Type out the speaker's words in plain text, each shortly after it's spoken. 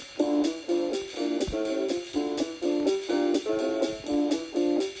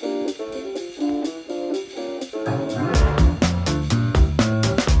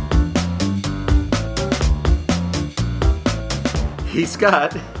He's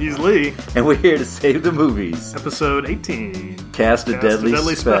Scott. He's Lee. And we're here to save the movies. Episode 18. Cast a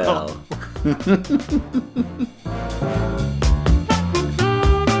deadly spell.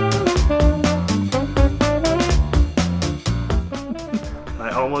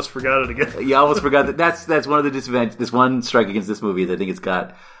 I almost forgot it again. You almost forgot that. That's one of the disadvantages. This one strike against this movie is I think it's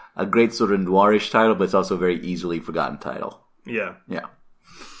got a great sort of noirish title, but it's also a very easily forgotten title. Yeah. Yeah.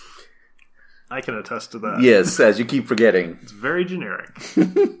 I can attest to that. Yes, as you keep forgetting. It's very generic.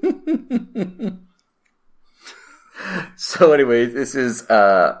 So anyway, this is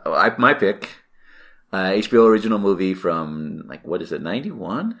my pick. HBO original movie from, what is it,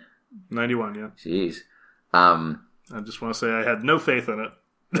 91? 91, yeah. Jeez. I just want to say I had no faith in it.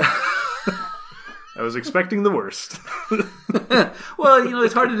 I was expecting the worst. Well,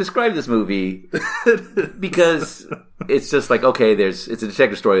 it's hard to describe this movie because it's just like, okay, it's a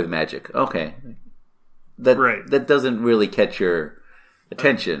detective story with magic. Okay. That doesn't really catch your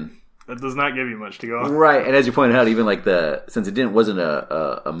attention. That does not give you much to go on. Right, and as you pointed out, even since it wasn't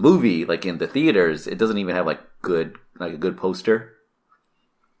a movie like in the theaters, it doesn't even have a good poster.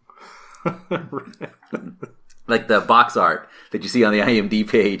 Like the box art that you see on the IMDb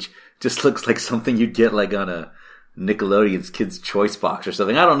page just looks like something you'd get on a Nickelodeon's Kids' Choice box or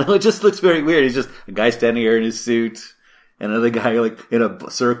something. I don't know. It just looks very weird. He's just a guy standing here in his suit, and another guy in a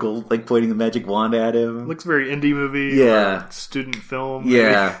circle, pointing the magic wand at him. It looks very indie movie. Yeah, or student film.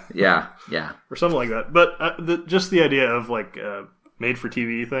 Yeah, maybe. yeah, or something like that. But just the idea of made for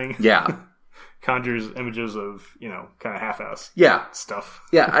TV thing. Yeah. Conjures images of, kind of half-ass stuff.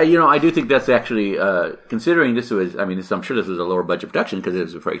 Yeah, I do think that's actually, considering this was, I'm sure this was a lower budget production because it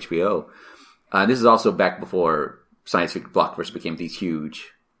was for HBO. This is also back before science fiction blockbusters became these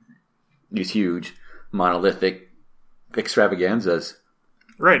huge monolithic extravaganzas.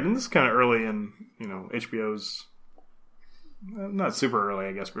 Right, and this is kind of early in, HBO's, not super early,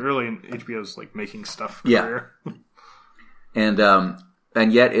 I guess, but early in HBO's, making stuff career. Yeah.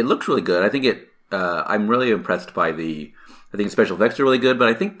 And yet it looks really good. I think I'm really impressed by I think the special effects are really good, but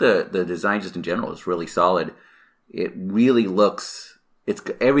I think the design just in general is really solid. It really looks,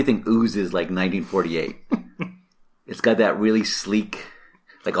 everything oozes like 1948. It's got that really sleek,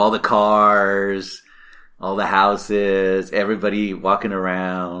 all the cars, all the houses, everybody walking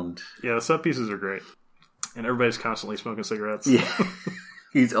around. Yeah, the set pieces are great. And everybody's constantly smoking cigarettes. Yeah.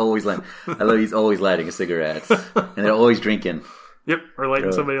 He's always he's always lighting a cigarette. And they're always drinking. Yep, or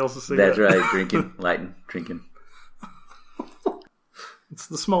lighting somebody else's cigarette. That's right, drinking, lighting, drinking. It's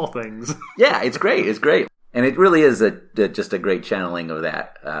the small things. Yeah, it's great. It's great. And it really is just a great channeling of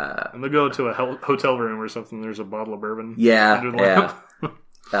that. And they'll go to a hotel room or something, there's a bottle of bourbon. Yeah.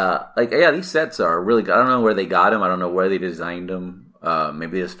 These sets are really good. I don't know where they got them. I don't know where they designed them.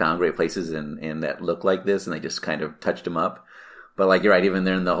 Maybe they just found great places in that look like this, and they just kind of touched them up. But you're right, even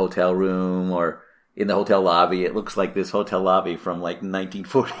they're in the hotel room or in the hotel lobby, it looks like this hotel lobby from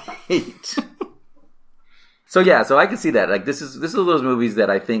 1948. So I can see that. This is one of those movies that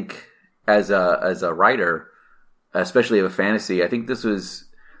I think as a writer, especially of a fantasy, I think this was,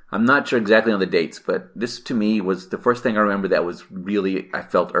 I'm not sure exactly on the dates, but this to me was the first thing I remember that was really, I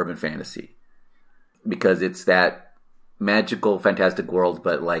felt urban fantasy. Because it's that magical, fantastic world,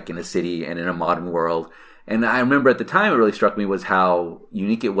 but in a city and in a modern world. And I remember at the time it really struck me was how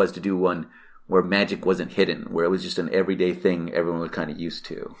unique it was to do one where magic wasn't hidden, where it was just an everyday thing everyone was kind of used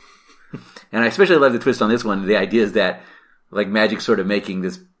to. And I especially love the twist on this one. The idea is that, magic's sort of making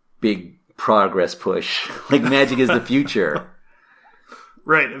this big progress push. Magic is the future.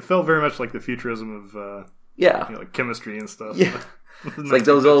 Right. It felt very much like the futurism of, chemistry and stuff. Yeah. It's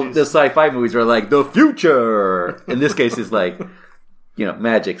those sci-fi movies are the future. In this case, it's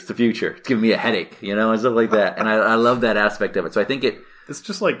magic's the future. It's giving me a headache, and stuff like that. And I love that aspect of it. So I think it's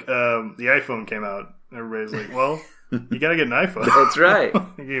just the iPhone came out. Everybody's well, you gotta get an iPhone. That's right.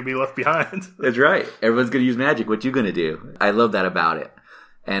 You're gonna be left behind. That's right. Everyone's gonna use magic. What you gonna do? I love that about it.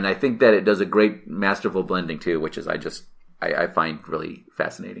 And I think that it does a great masterful blending too, which is I find really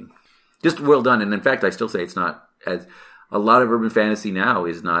fascinating. Just well done. And in fact, I still say it's not as, a lot of urban fantasy now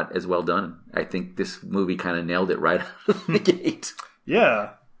is not as well done. I think this movie kind of nailed it right out of the gate. Yeah.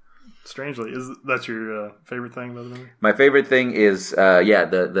 Strangely, that's your favorite thing about the movie? My favorite thing is,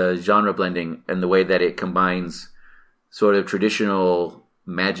 the genre blending and the way that it combines sort of traditional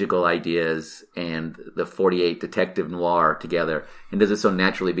magical ideas and the 48 detective noir together, and does it so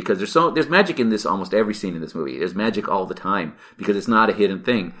naturally because there's magic in this almost every scene in this movie. There's magic all the time because it's not a hidden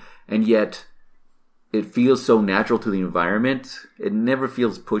thing, and yet it feels so natural to the environment. It never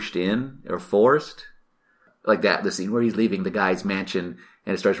feels pushed in or forced. Like that, the scene where he's leaving the guy's mansion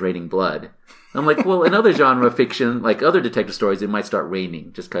and it starts raining blood. I'm like, well, in other genre fiction, like other detective stories, it might start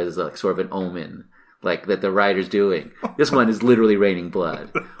raining just because it's like sort of an omen, like that the writer's doing. This one is literally raining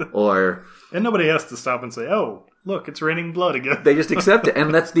blood, and nobody has to stop and say, "Oh, look, it's raining blood again." They just accept it,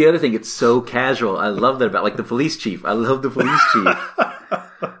 and that's the other thing. It's so casual. I love that about like the police chief. I love the police chief.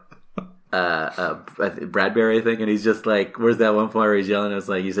 Bradbury, I think, and he's just like, where's that one point where he's yelling? It's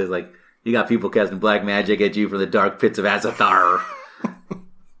like he says like, "You got people casting black magic at you from the dark pits of Azathar."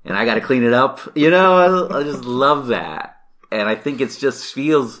 And I got to clean it up. You know, I just love that. And I think it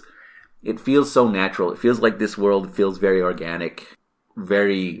feels so natural. It feels like this world feels very organic,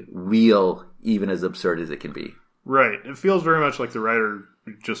 very real, even as absurd as it can be. Right. It feels very much like the writer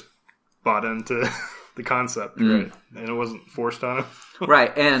just bought into the concept, right? And it wasn't forced on him.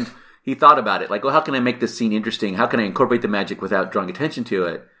 Right. And he thought about it. Like, well, how can I make this scene interesting? How can I incorporate the magic without drawing attention to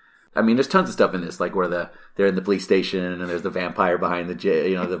it? I mean, there's tons of stuff in this, like where they're in the police station and there's the vampire behind the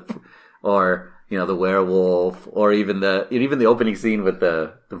jail, or the werewolf, or even the opening scene with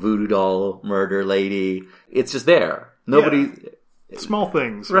the voodoo doll murder lady. It's just there. Nobody small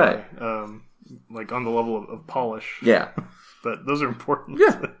things, right? Like on the level of polish, yeah. But those are important.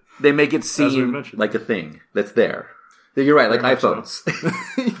 Yeah, they make it seem like a thing that's there. You're right, like iPhones.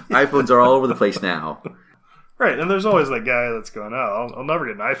 iPhones are all over the place now. Right, and there's always that guy that's going, "Oh, I'll never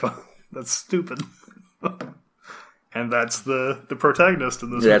get an iPhone. That's stupid." And that's the protagonist in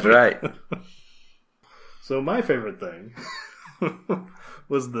this movie. That's right. So my favorite thing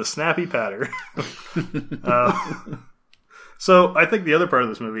was the snappy patter. So I think the other part of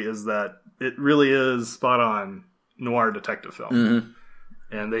this movie is that it really is spot on noir detective film.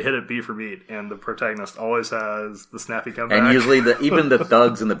 Mm-hmm. And they hit it beat for beat, and the protagonist always has the snappy comeback. And usually even the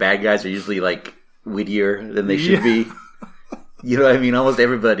thugs and the bad guys are usually like wittier than they should be. You know what I mean? Almost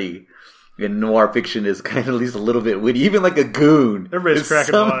everybody in noir fiction is kind of at least a little bit witty. Even like a goon. Everybody's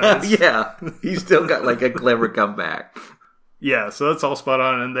cracking wise. Yeah. He's still got like a clever comeback. Yeah, so that's all spot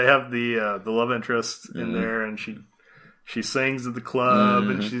on. And they have the love interest in there, and she sings at the club,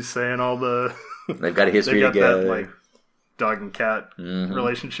 and she's saying all the... They've got a history together. That, like, dog and cat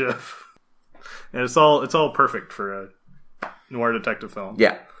relationship. And it's all perfect for a noir detective film.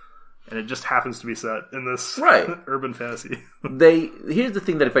 Yeah. And it just happens to be set in this urban fantasy. Here's the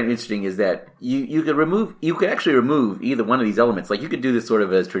thing that I find interesting is that you could actually remove either one of these elements. Like you could do this sort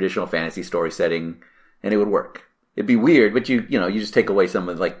of as traditional fantasy story setting, and it would work. It'd be weird, but you just take away some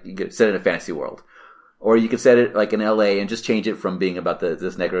of, like, you could set it in a fantasy world, or you could set it like in LA and just change it from being about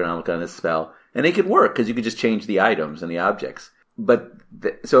this Necronomicon and this spell, and it could work because you could just change the items and the objects. But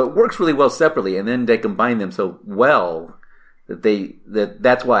so it works really well separately, and then they combine them so well.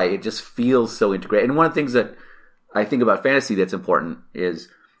 That's why it just feels so integrated. And one of the things that I think about fantasy that's important is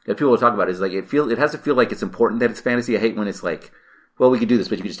that people will talk about is like it has to feel like it's important that it's fantasy. I hate when it's like, well, we could do this,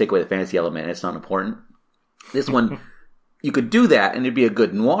 but you could just take away the fantasy element and it's not important. This one, you could do that and it'd be a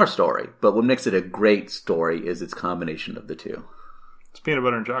good noir story. But what makes it a great story is its combination of the two. It's peanut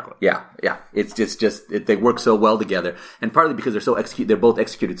butter and chocolate. Yeah. It's just they work so well together, and partly because they're both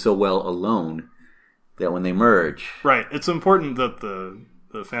executed so well alone. That when they merge, right, it's important that the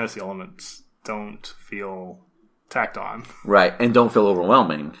fantasy elements don't feel tacked on, right, and don't feel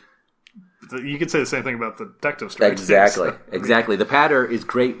overwhelming. You could say the same thing about the detective story. Exactly. The patter is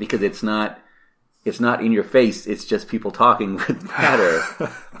great because it's not in your face. It's just people talking with patter,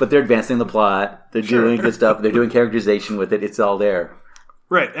 but they're advancing the plot. They're doing good stuff. They're doing characterization with it. It's all there.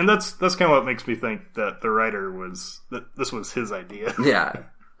 Right, and that's kind of what makes me think that the writer that this was his idea. Yeah.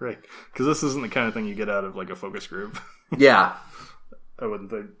 Right, because this isn't the kind of thing you get out of like a focus group. Yeah, I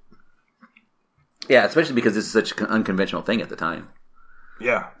wouldn't think. Yeah, especially because this is such an unconventional thing at the time.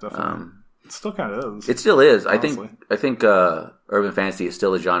 Yeah, definitely. It still kind of is. It still is. Honestly. I think urban fantasy is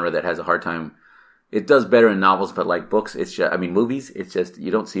still a genre that has a hard time. It does better in novels, but like books, movies, it's just you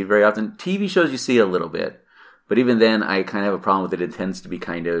don't see it very often. TV shows you see a little bit, but even then, I kind of have a problem with it. It tends to be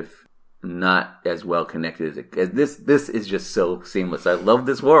kind of not as well connected as this is just so seamless. I love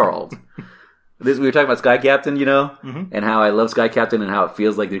this world. We were talking about Sky Captain, and how I love Sky Captain and how it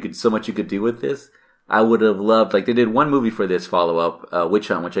feels like there's so much you could do with this. I would have loved, like they did one movie for this follow-up, Witch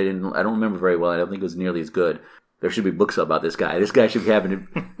Hunt, which I don't remember very well. I don't think it was nearly as good. There should be books about this guy. This guy should be having,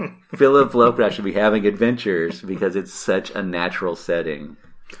 Philip Lovecraft should be having adventures because it's such a natural setting.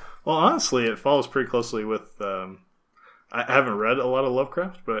 Well, honestly, it follows pretty closely with, I haven't read a lot of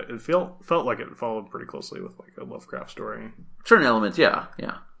Lovecraft, but it felt like it followed pretty closely with like a Lovecraft story. Certain elements, yeah.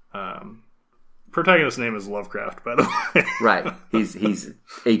 Protagonist's name is Lovecraft, by the way. Right. He's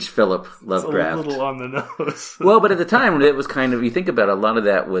H. Philip Lovecraft. It's a little on the nose. Well, but at the time, it was kind of, you think about it, a lot of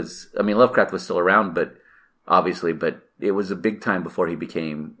that was, Lovecraft was still around, but obviously, but it was a big time before he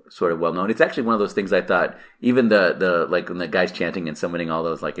became sort of well known. It's actually one of those things I thought, even the like when the guy's chanting and summoning all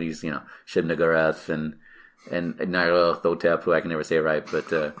those, like he's, Shib Niggurath and Nyarlathotep, who I can never say right,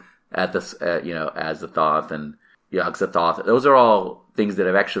 but as the Thoth and Yog-Sothoth, those are all things that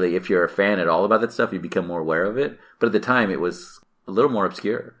have actually, if you're a fan at all about that stuff, you become more aware of it. But at the time, it was a little more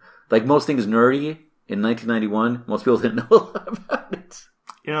obscure. Like most things nerdy in 1991, most people didn't know a lot about it.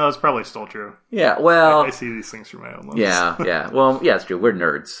 That's probably still true. Yeah, well... I see these things through my own lens. Yeah. Well, yeah, it's true. We're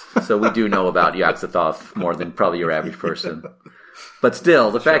nerds. So we do know about Yog-Sothoth more than probably your average person. But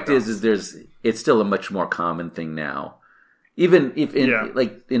still, the fact is it's still a much more common thing now. Even if in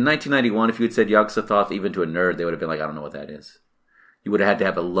 1991, if you had said Yog-Sothoth even to a nerd, they would have been like, I don't know what that is. You would have had to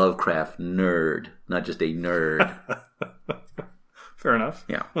have a Lovecraft nerd, not just a nerd. Fair enough.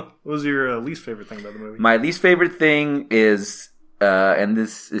 Yeah. What was your least favorite thing about the movie? My least favorite thing is, and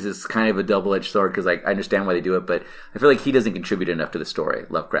this is kind of a double-edged sword because I understand why they do it, but I feel like he doesn't contribute enough to the story,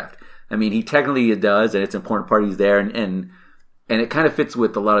 Lovecraft. I mean, he technically does, and it's an important part he's there, and it kind of fits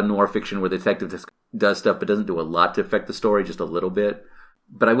with a lot of noir fiction where the detective does stuff but doesn't do a lot to affect the story, just a little bit.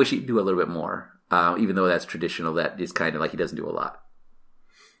 But I wish he'd do a little bit more, even though that's traditional. That is kind of like he doesn't do a lot.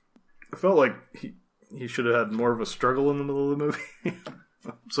 I felt like he should have had more of a struggle in the middle of the movie.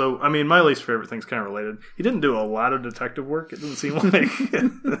 So, I mean, my least favorite thing's kind of related. He didn't do a lot of detective work, it didn't seem like.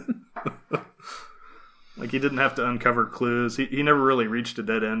 Like, he didn't have to uncover clues. He never really reached a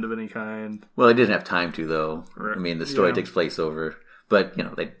dead end of any kind. Well, he didn't have time to, though. Right. I mean, the story takes place over... But,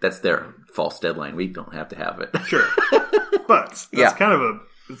 that's their false deadline. We don't have to have it. Sure. But that's kind of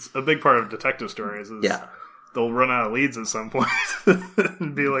it's a big part of detective stories is they'll run out of leads at some point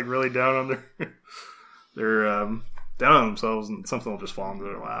and be, like, really down on their down on themselves, and something will just fall into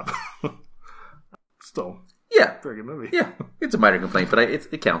their lap. Still, very good movie. Yeah, it's a minor complaint, but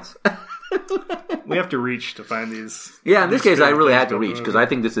it counts. We have to reach to find these. Yeah, in this case, I really had to reach because I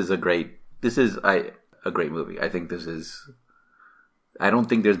think this is a great movie. I think this is. I don't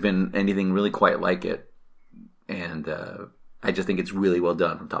think there's been anything really quite like it, and I just think it's really well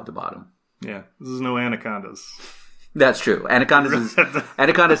done from top to bottom. Yeah, this is no Anacondas. That's true.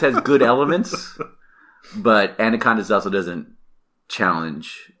 Anacondas has good elements, but Anacondas also doesn't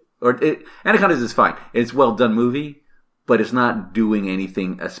challenge. Anacondas is fine. It's a well done movie, but it's not doing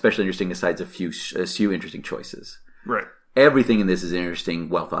anything especially interesting besides a few interesting choices. Right. Everything in this is an interesting,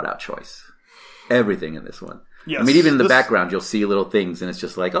 well thought out choice. Everything in this one. Yes, I mean, even in the background, you'll see little things, and it's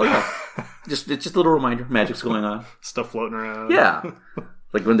just like, oh yeah, it's just a little reminder. Magic's going on. Stuff floating around. Yeah.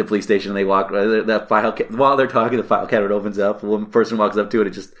 Like when the police station, they walk, that file, while they're talking, the file cabinet opens up. One person walks up to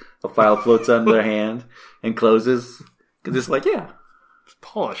it, a file floats on their hand and closes. Because it's like, yeah. It's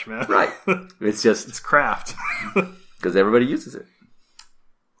polish, man. Right. It's craft. Because everybody uses it.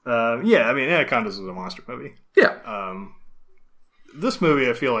 Yeah, I mean, Anacondas is a monster movie. Yeah. This movie,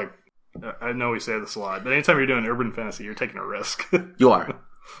 I feel like, I know we say this a lot, but anytime you're doing urban fantasy, you're taking a risk. You are.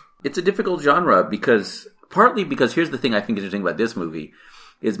 It's a difficult genre partly because here's the thing I think is interesting about this movie,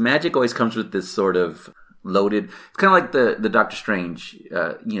 is magic always comes with this sort of loaded... It's kind of like the Doctor Strange.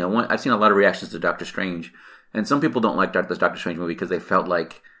 I've seen a lot of reactions to Doctor Strange, and some people don't like this Doctor Strange movie because they felt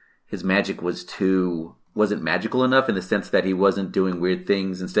like his magic wasn't magical enough in the sense that he wasn't doing weird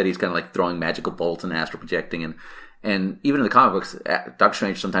things. Instead, he's kind of like throwing magical bolts and astral projecting. And even in the comic books, Doctor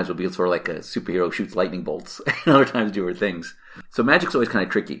Strange sometimes will be sort of like a superhero shoots lightning bolts, and other times do weird things. So magic's always kind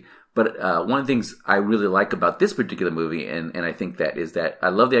of tricky. But one of the things I really like about this particular movie, and I think that is that I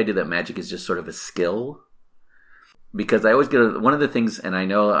love the idea that magic is just sort of a skill. Because I always get one of the things, and I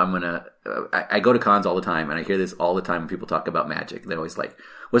know I go to cons all the time, and I hear this all the time when people talk about magic. They're always like,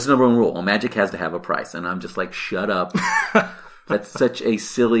 what's the number one rule? Well, magic has to have a price. And I'm just like, shut up. That's such a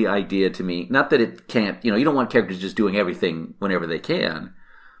silly idea to me. Not that it can't, you don't want characters just doing everything whenever they can.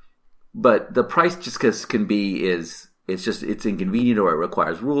 But the price just can be it's inconvenient or it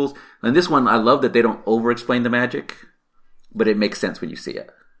requires rules. And this one, I love that they don't over-explain the magic, but it makes sense when you see it.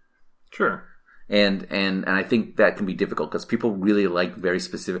 Sure. And I think that can be difficult because people really like very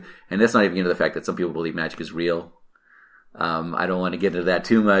specific, and that's not even into the fact that some people believe magic is real. I don't want to get into that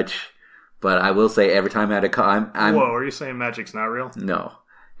too much, but I will say every time I'm at a con, whoa, are you saying magic's not real? No.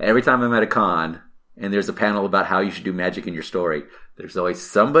 Every time I'm at a con and there's a panel about how you should do magic in your story, there's always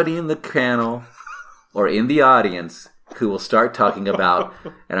somebody in the panel or in the audience who will start talking about,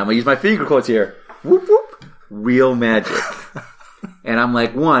 and I'm going to use my finger quotes here, whoop whoop, real magic. And I'm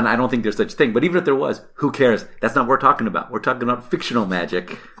like, one, I don't think there's such a thing. But even if there was, who cares? That's not what we're talking about. We're talking about fictional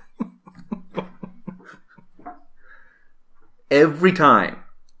magic. Every time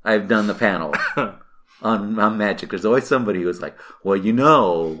I've done the panel on magic, there's always somebody who's like, well,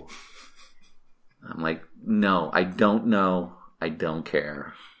 I'm like, No, I don't know. I don't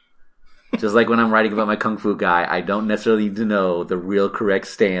care. Just like when I'm writing about my Kung Fu guy, I don't necessarily need to know the real correct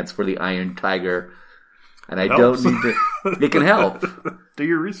stance for the Iron Tiger. And I don't need to... It can help. Do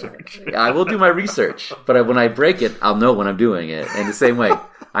your research. I will do my research. But when I break it, I'll know when I'm doing it. And the same way,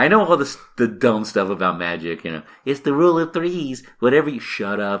 I know all the dumb stuff about magic. You know, it's the rule of threes. Whatever you...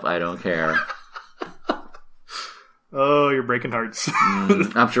 Shut up. I don't care. Oh, you're breaking hearts.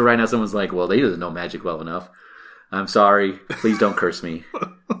 I'm sure right now someone's like, well, they doesn't know magic well enough. I'm sorry. Please don't curse me.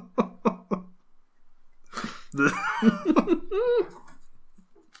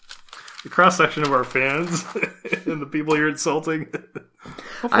 The cross-section of our fans and the people you're insulting.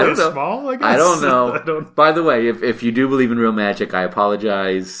 I don't know. Small, I guess. I don't know. By the way, if you do believe in real magic, I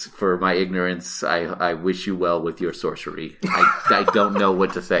apologize for my ignorance. I wish you well with your sorcery. I don't know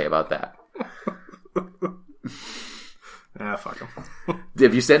what to say about that. Fuck him.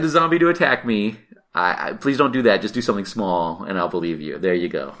 If you send a zombie to attack me, please don't do that. Just do something small, and I'll believe you. There you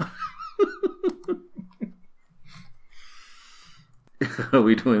go. Are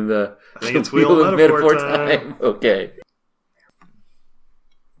we doing the... I think it's Wheel of Metaphor time. Okay.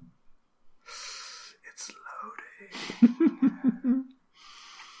 It's loading.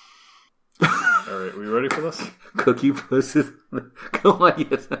 Alright, we ready for this? Cookie Puss. Go on,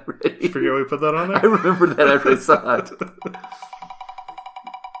 yes, I'm ready. Forget we put that on there? I remember that after I saw it.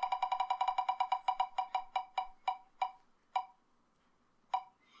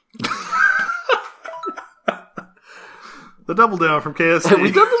 The Double Down from KSC. Have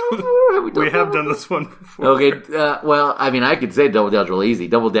we done this before? We have done this one before. Okay, well, I mean, I could say Double Down's real easy.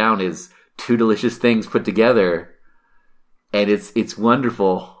 Double Down is two delicious things put together, and it's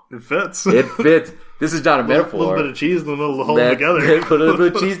wonderful. It fits. It fits. This is not a metaphor. A little bit of cheese in the middle to hold them together. Put a little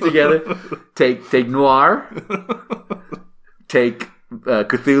bit of cheese together. Take Noir. Take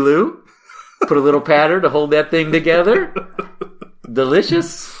Cthulhu. Put a little patter to hold that thing together.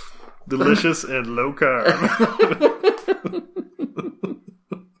 Delicious. Delicious and low carb.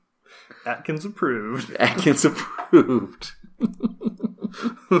 Atkins approved. Atkins approved.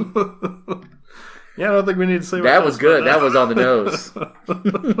 Yeah, I don't think we need to say that was good. That was on the nose.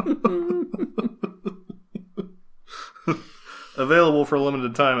 Available for a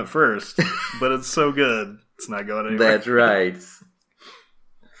limited time at first, but it's so good, it's not going anywhere. That's right.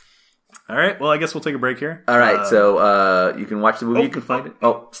 All right, well, I guess we'll take a break here. All right, so you can watch the movie. You can find it.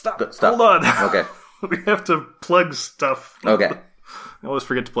 Oh, stop. Stop. Hold on. Okay. We have to plug stuff. Okay. I always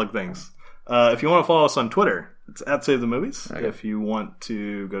forget to plug things. If you want to follow us on Twitter, it's at Save the Movies. Okay. If you want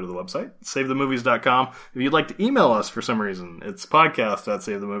to go to the website, savethemovies.com. If you'd like to email us for some reason, it's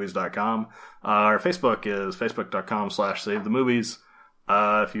podcast@savethemovies.com. Our Facebook is facebook.com/savethemovies.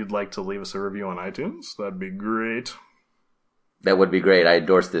 If you'd like to leave us a review on iTunes, that'd be great. That would be great. I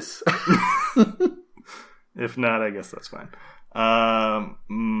endorse this. If not, I guess that's fine.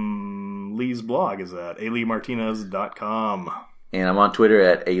 Lee's blog is at alimartinez.com. And I'm on Twitter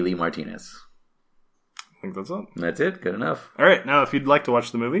at @ALeeMartinez. I think that's it. That's it. Good enough. All right. Now, if you'd like to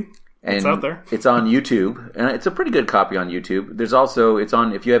watch the movie, it's out there. It's on YouTube. And it's a pretty good copy on YouTube. There's also, it's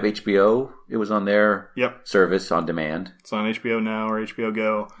on, if you have HBO, it was on their service on demand. It's on HBO Now or HBO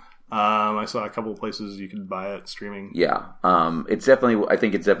Go. I saw a couple of places you could buy it streaming. Yeah. It's definitely, I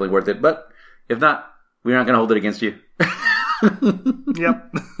think it's definitely worth it. But if not, we're not going to hold it against you.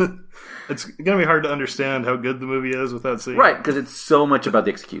 Yep. It's going to be hard to understand how good the movie is without seeing it. Right, because it's so much about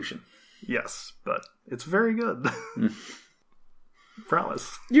the execution. Yes, but it's very good.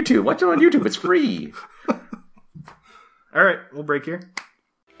 Promise. YouTube. Watch it on YouTube. It's free. All right, we'll break here.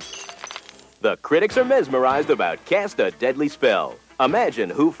 The critics are mesmerized about Cast a Deadly Spell. Imagine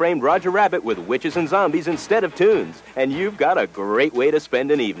Who Framed Roger Rabbit with witches and zombies instead of tunes, and you've got a great way to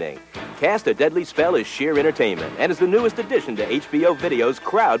spend an evening. Cast a Deadly Spell is sheer entertainment and is the newest addition to HBO Video's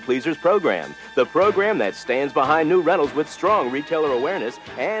Crowd Pleasers program, the program that stands behind new rentals with strong retailer awareness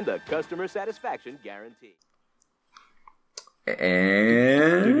and a customer satisfaction guarantee.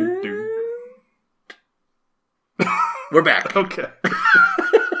 And we're back. Okay.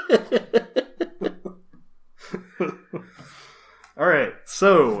 All right,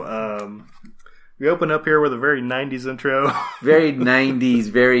 so we open up here with a very 90s intro. Very 90s,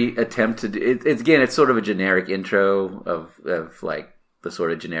 very attempted. It's again, it's sort of a generic intro of like the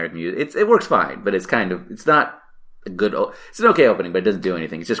sort of generic music. It works fine, but it's kind of, it's not a good, it's an okay opening, but it doesn't do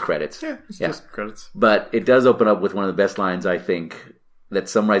anything. It's just credits. Yeah, it's just credits. But it does open up with one of the best lines, I think, that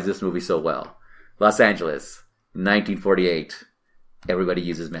summarize this movie so well. Los Angeles, 1948. Everybody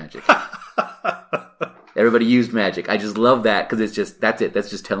uses magic. Everybody used magic. I just love that because it's just, that's it. That's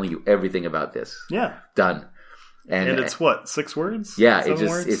just telling you everything about this. Yeah. Done. And it's what, 6 words? Yeah, 7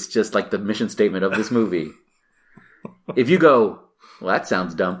 words? it's just like the mission statement of this movie. If you go, well, that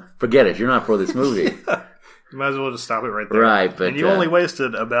sounds dumb, forget it. You're not for this movie. You might as well just stop it right there. Right, but and you only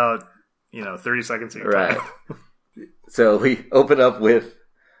wasted about 30 seconds of your time. Right. So we open up with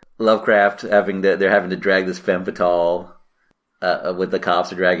Lovecraft they're having to drag this femme fatale with the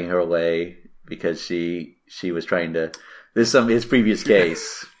cops are dragging her away because she was trying to. This is his previous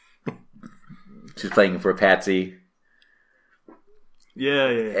case. She's playing for a patsy. Yeah.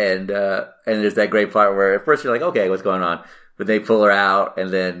 And there's that great part where at first you're like, okay, what's going on? But they pull her out,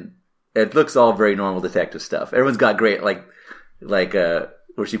 and then it looks all very normal detective stuff. Everyone's got great like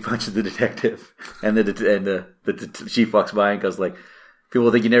where she punches the detective, and the chief walks by and goes like,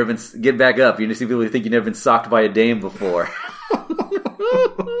 people think you never been get back up. You see people who think you never been socked by a dame before.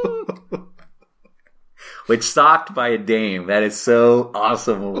 Which socked by a dame, that is so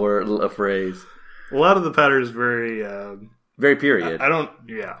awesome a phrase. A lot of the pattern is very very period. I don't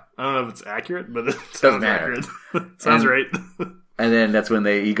know if it's accurate, but it sounds accurate. Sounds right. And then that's when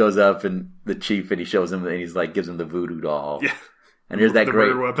he goes up and the chief and he shows him and he's like gives him the voodoo doll. Yeah. And there's that great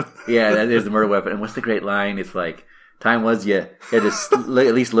murder weapon. Yeah, there's the murder weapon. And what's the great line? It's like, time was you had to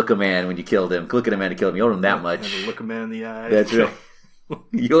at least look a man when you killed him. Look at a man to kill him. You owed him that much. And look a man in the eye. That's right.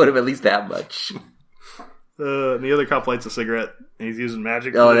 You owed him at least that much. And the other cop lights a cigarette and he's using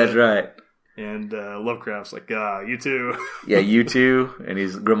magic. Oh, that's right. And Lovecraft's like, you too. Yeah, you too. And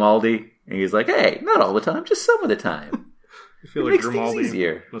he's Grimaldi. And he's like, hey, not all the time, just some of the time. I feel like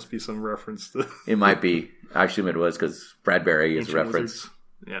Grimaldi must be some reference to... It might be. I assume it was because Bradbury is a reference. Wizards.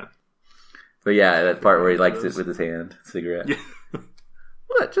 Yeah. But yeah, that part where he likes it with his hand, cigarette. Yeah.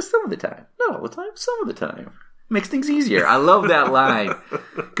 What? Just some of the time. Not all the time, some of the time. Makes things easier. I love that line.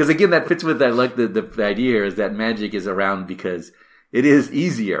 Because again, that fits with that, like the idea is that magic is around because it is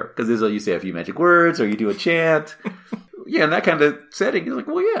easier. Because you say a few magic words or you do a chant. Yeah, in that kind of setting, you're like,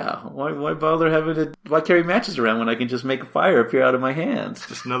 well, yeah, why bother why carry matches around when I can just make a fire appear out of my hands?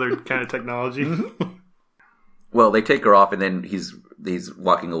 Just another kind of technology. Well, they take her off, and then he's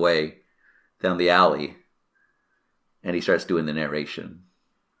walking away down the alley, and he starts doing the narration.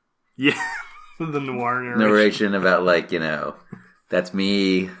 Yeah, the noir narration. Narration about, like, that's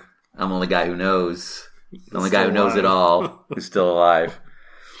me. I'm the only guy who knows. The only guy who knows it all, who's still alive.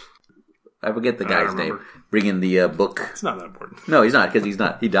 I forget the guy's name. Bringing the book. It's not that important. No, he's not, because he's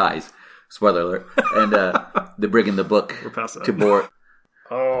not. He dies. Spoiler alert. And they're bringing the book to Bort.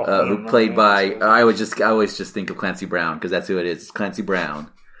 Who played by... I always just think of Clancy Brown, because that's who it is. It's Clancy Brown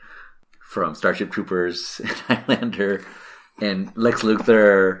from Starship Troopers and Highlander and Lex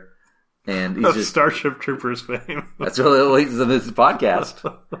Luthor. And he's just... Starship Troopers fame. That's really he's in this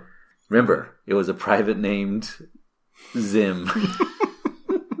podcast. Remember, it was a private named Zim.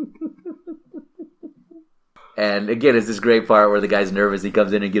 And again, it's this great part where the guy's nervous. He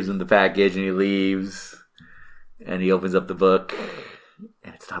comes in and gives him the package and he leaves. And he opens up the book.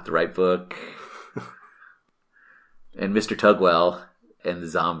 And it's not the right book. And Mr. Tugwell and the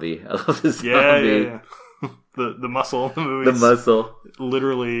zombie. I love the zombie. Yeah. The muscle in the movie. The muscle.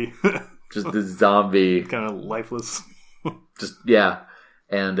 Literally. Just the zombie. Kind of lifeless. Just, yeah.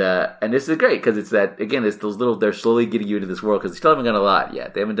 And this is great because it's that, again, it's those little, they're slowly getting you into this world because they still haven't done a lot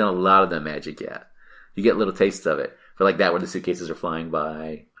yet. They haven't done a lot of the magic yet. You get little tastes of it. For like that where the suitcases are flying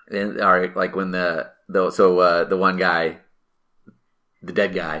by. And, all right, like when the one guy, the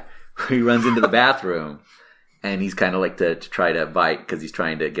dead guy, he runs into the bathroom and he's kind of like to try to bite because he's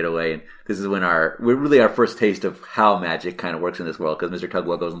trying to get away. And this is when our first taste of how magic kind of works in this world because Mr.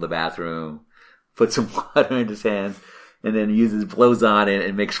 Tugwell goes in the bathroom, puts some water in his hands, and then blows on it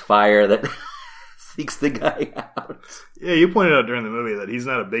and makes fire that seeks the guy out. Yeah, you pointed out during the movie that he's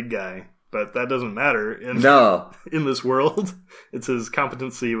not a big guy. But that doesn't matter in this world. It's his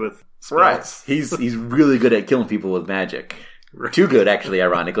competency with spells. Right. He's really good at killing people with magic. Right. Too good, actually,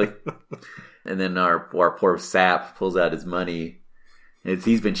 ironically. And then our poor sap pulls out his money. And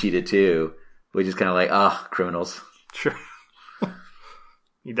he's been cheated too. Which is kind of like, criminals. Sure.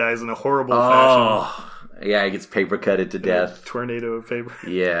 He dies in a horrible fashion. Yeah, he gets paper cutted to death. Tornado of paper.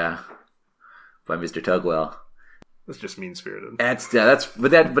 Yeah. By Mr. Tugwell. That's just mean-spirited.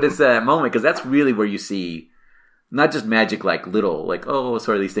 But it's that moment because that's really where you see not just magic like little like sort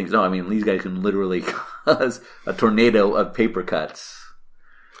of these things. No, I mean these guys can literally cause a tornado of paper cuts,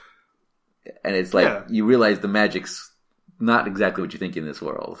 and it's like you realize the magic's not exactly what you think in this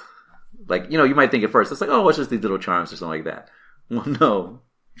world. Like you might think at first it's like it's just these little charms or something like that. Well, no,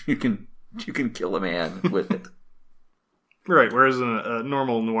 you can kill a man with it. Right. Whereas a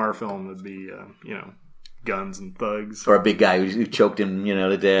normal noir film would be guns and thugs. Or a big guy who choked him,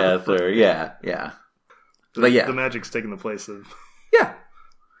 to death. Or, yeah. But yeah. The magic's taking the place of Yeah.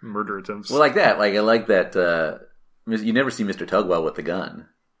 murder attempts. Well, like that. Like I like that. You never see Mr. Tugwell with the gun,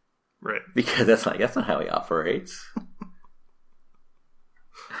 right. because that's not how he operates.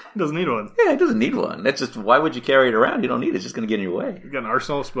 He doesn't need one. Yeah, he doesn't need one. That's just, why would you carry it around? You don't need it. It's just going to get in your way. You got an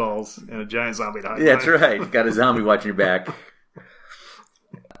arsenal of spells and a giant zombie to hide Yeah, that's behind. right. You got a zombie watching your back.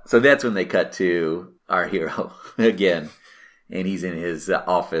 So that's when they cut to our hero again, and he's in his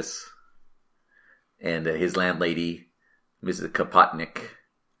office, and his landlady, Mrs. Kropotnik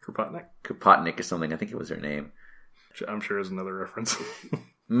or something. I think it was her name. Which I'm sure is another reference.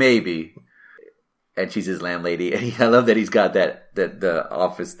 Maybe. And she's his landlady. And I love that he's got that the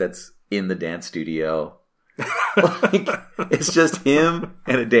office that's in the dance studio. Like, it's just him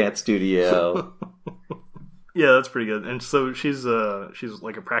and a dance studio. Yeah, that's pretty good. And so she's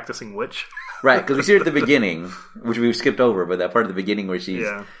like a practicing witch. Right, because we see her at the beginning, which we've skipped over, but that part of the beginning where she's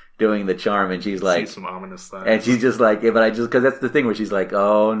doing the charm, and she's like, see some ominous signs. and she's just like, yeah, but because that's the thing where she's like,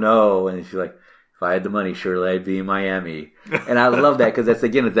 oh no, and she's like, if I had the money, surely I'd be in Miami. And I love that, because that's,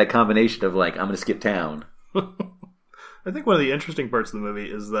 again, it's that combination of like, I'm going to skip town. I think one of the interesting parts of the movie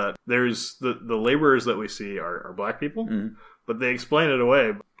is that there's the laborers that we see are black people, but they explain it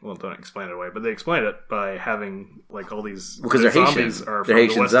away. Well, don't explain it away, but they explain it by having like all these Because they're zombies Haitian. are They're from the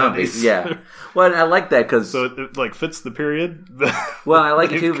Haitian West zombies. Indies. Yeah. Well, and I like that because So it like fits the period. Well, I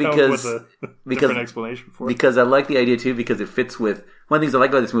like it They've too come because with a different explanation for it. because I like the idea too because it fits with one of the things I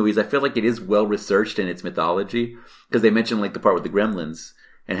like about this movie is I feel like it is well researched in its mythology, because they mention like the part with the gremlins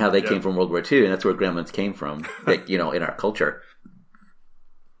and how they came from World War II, and that's where gremlins came from, like, you know, in our culture.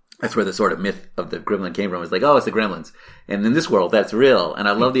 That's where the sort of myth of the gremlin came from. It's like, oh, it's the gremlins. And in this world, that's real. And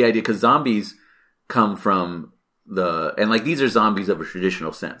I love the idea because zombies come from and like these are zombies of a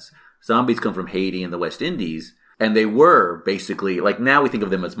traditional sense. Zombies come from Haiti and the West Indies. And they were basically, like now we think of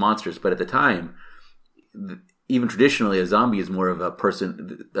them as monsters, but at the time, even traditionally, a zombie is more of a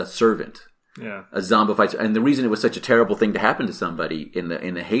person, a servant. Yeah. A zombified. And the reason it was such a terrible thing to happen to somebody in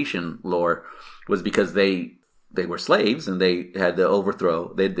the Haitian lore was because they were slaves, and they had to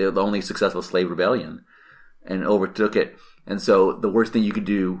overthrow. They're the only successful slave rebellion, and overtook it. And so the worst thing you could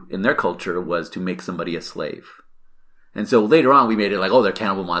do in their culture was to make somebody a slave. And so later on, we made it like, oh, they're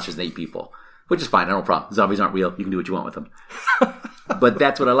cannibal monsters and they eat people, which is fine. No problem. Zombies aren't real. You can do what you want with them. But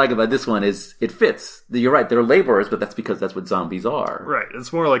that's what I like about this one is it fits. You're right. They're laborers, but that's because that's what zombies are. Right.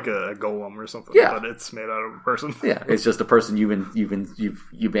 It's more like a golem or something. Yeah. But it's made out of a person. Yeah. It's just a person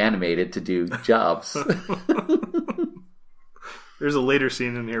you've animated to do jobs. There's a later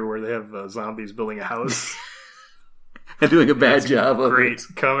scene in here where they have zombies building a house. And doing a bad job of Great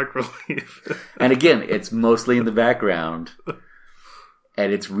it. comic relief. And again, it's mostly in the background,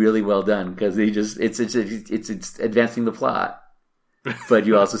 and it's really well done because it's advancing the plot. But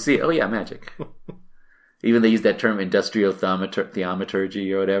you also see, oh yeah, magic. Even they use that term industrial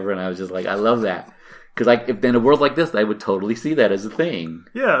thaumaturgy or whatever, and I was just like, I love that, because like if in a world like this, I would totally see that as a thing.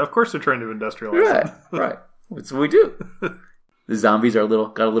 Yeah, of course they're trying to industrialize Right, it. right. That's what we do. The zombies are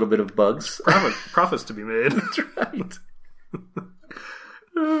got a little bit of bugs. Profits to be made. That's right.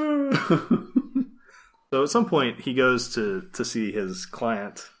 So at some point he goes to see his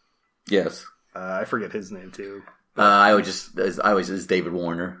client. Yes. I forget his name too. I always is David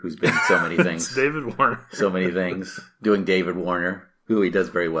Warner, who's been so many things. It's David Warner. So many things. Doing David Warner, who he does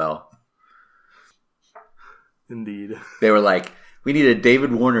very well. Indeed. They were like, we need a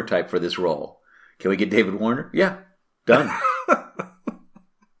David Warner type for this role. Can we get David Warner? Yeah. Done.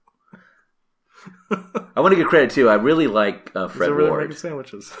 I want to give credit too. I really like Fred He's over there Ward. making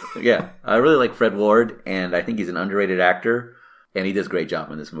sandwiches. Yeah, I really like Fred Ward, and I think he's an underrated actor, and he does a great job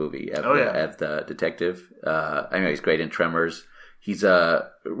in this movie as the detective. I know he's great in Tremors. He's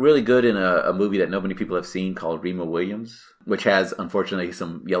really good in a movie that nobody people have seen called Remo Williams, which has, unfortunately,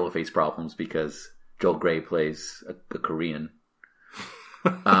 some yellow face problems because Joel Grey plays a Korean.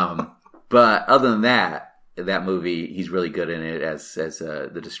 But other than that movie, he's really good in it as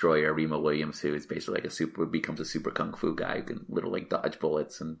the destroyer, Remo Williams, who is basically like becomes a super kung fu guy who can literally dodge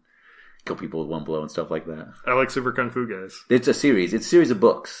bullets and kill people with one blow and stuff like that. I like super kung fu guys. It's a series of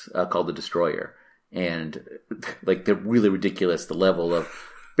books called The Destroyer, and like they're really ridiculous. The level of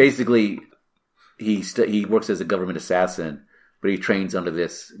basically he works as a government assassin, but he trains under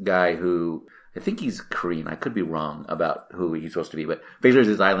this guy who I think he's Korean. I could be wrong about who he's supposed to be, but basically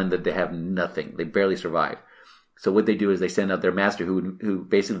there's this island that they have nothing. They barely survive. So what they do is they send out their master who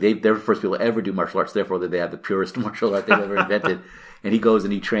basically they're the first people to ever do martial arts, therefore they have the purest martial art they've ever invented. And he goes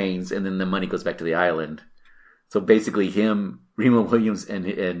and he trains, and then the money goes back to the island. So basically him, Remo Williams, and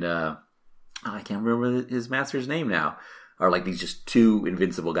I can't remember his master's name now, are like these just two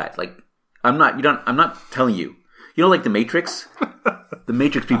invincible guys. Like I'm not telling you. You know, like the Matrix? The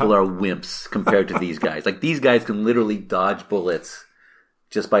Matrix people are wimps compared to these guys. Like, these guys can literally dodge bullets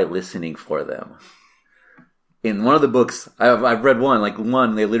just by listening for them. In one of the books, I've read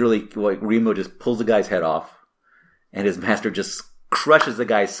one, they literally, Remo just pulls the guy's head off, and his master just crushes the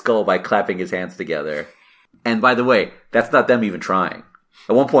guy's skull by clapping his hands together. And by the way, that's not them even trying.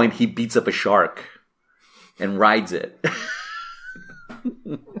 At one point, he beats up a shark and rides it.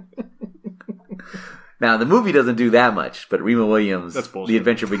 Now, the movie doesn't do that much, but Remo Williams, The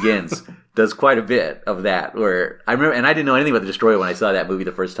Adventure Begins, does quite a bit of that. Where I remember, and I didn't know anything about the Destroyer when I saw that movie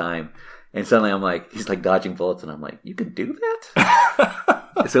the first time. And suddenly I'm like, he's like dodging bullets, and I'm like, you can do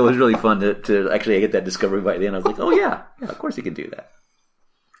that? So it was really fun to actually get that discovery by the end. I was like, oh yeah, of course he can do that.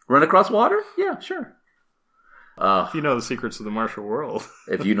 Run across water? Yeah, sure. If you know the secrets of the martial world.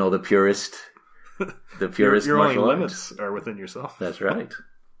 If you know the purest your only martial limits are within yourself. That's right.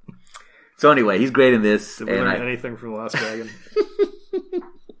 So anyway, he's great in this. Did we learn anything from The Last Dragon?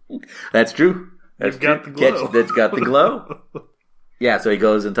 That's true. That's got the glow. That's got the glow. Yeah, so he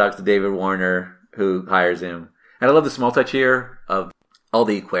goes and talks to David Warner, who hires him. And I love the small touch here of all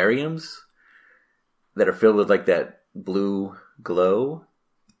the aquariums that are filled with like that blue glow.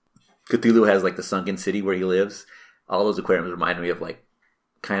 Cthulhu has like the sunken city where he lives. All those aquariums remind me of like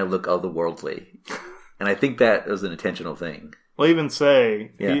kind of look otherworldly. And I think that was an intentional thing. Well, even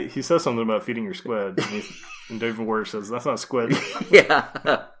say, he says something about feeding your squid. And David Warner says, that's not squid. Yeah.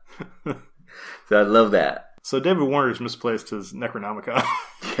 So I love that. So David Warner's misplaced his Necronomicon.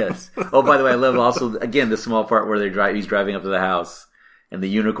 Yes. Oh, by the way, I love also, again, the small part where he's driving up to the house and the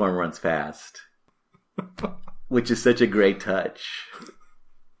unicorn runs past. Which is such a great touch.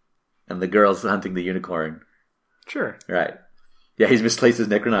 And the girl's hunting the unicorn. Sure. Right. Yeah, he's misplaced his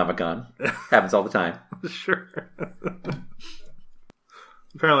Necronomicon. Happens all the time. Sure.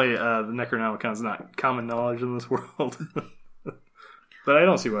 Apparently, the Necronomicon is not common knowledge in this world. But I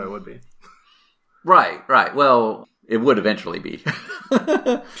don't see why it would be. Right. Well, it would eventually be.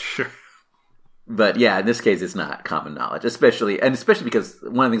 Sure. But yeah, in this case, it's not common knowledge. Especially because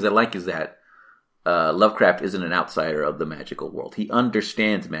one of the things I like is that Lovecraft isn't an outsider of the magical world. He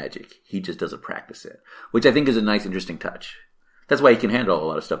understands magic. He just doesn't practice it. Which I think is a nice, interesting touch. That's why he can handle a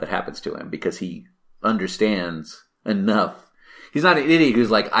lot of stuff that happens to him. Because he understands enough. He's not an idiot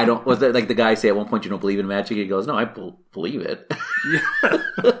who's like, was that like the guy say at one point you don't believe in magic? He goes, no, I believe it.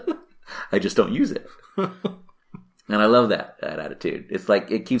 I just don't use it. And I love that attitude. It's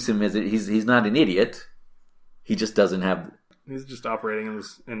like, it keeps him he's not an idiot. He just doesn't have... He's just operating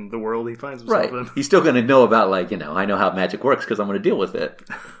in the world he finds himself in. He's still going to know about, I know how magic works because I'm going to deal with it.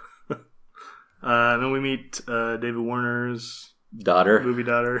 And then we meet David Warner's daughter. Movie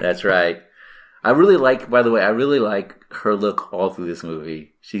daughter. That's right. I really like her look all through this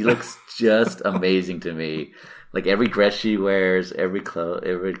movie. She looks just amazing to me. Like every dress she wears, every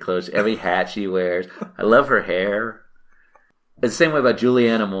clothes, every hat she wears. I love her hair. It's the same way about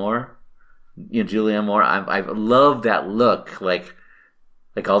Julianne Moore. Julianne Moore. I love that look. Like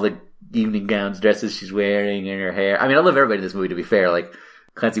all the evening gowns, dresses she's wearing, and her hair. I mean, I love everybody in this movie. To be fair, like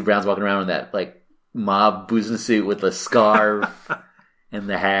Clancy Brown's walking around in that like mob business suit with the scarf and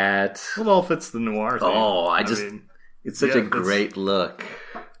the hat. Well, it all fits the noir thing. Oh, it's such a great look.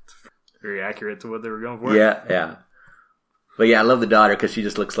 Very accurate to what they were going for. Yeah. But yeah, I love the daughter because she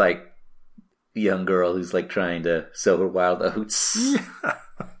just looks like a young girl who's like trying to sow her wild oats.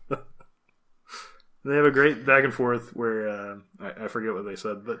 They have a great back and forth where I forget what they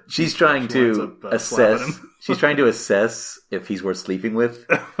said, but she's trying to assess. She's trying to assess if he's worth sleeping with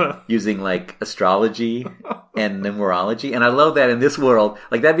using like astrology and numerology. And I love that in this world,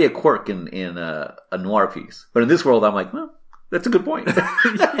 like that'd be a quirk in a noir piece. But in this world, I'm like, well, that's a good point.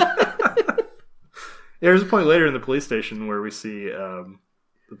 There's a point later in the police station where we see the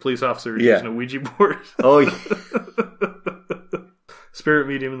police officer using a Ouija board. Oh, yeah. Spirit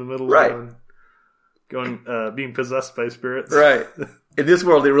medium in the middle, right? Being possessed by spirits, right? In this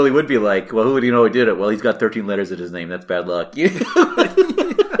world, it really would be like, well, who would you know who did it? Well, he's got 13 letters in his name. That's bad luck. They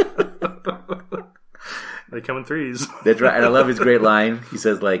come in threes. That's right. And I love his great line. He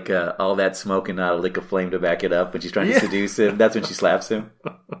says, like, all that smoke and not a lick of flame to back it up. When she's trying to seduce him, that's when she slaps him.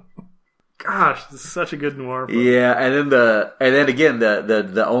 Gosh, this is such a good noir film. Yeah, and then again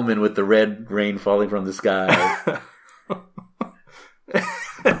the omen with the red rain falling from the sky.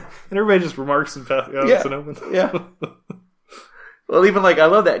 And everybody just remarks and it's an omen. Yeah. Well, even like I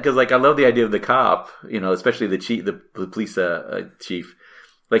love that because like I love the idea of the cop, especially the chief, the police chief.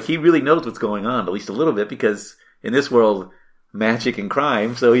 Like he really knows what's going on, at least a little bit, because in this world, magic and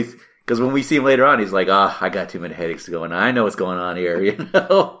crime. So because when we see him later on, he's like, I got too many headaches to go on. I know what's going on here,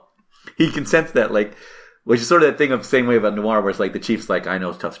 he can sense that, like, which is sort of that thing of the same way about Noir, where it's like the chief's like, I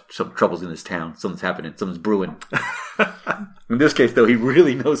know some trouble's in this town. Something's happening. Something's brewing. In this case, though, he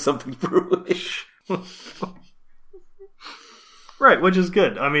really knows something's brewing. Right, which is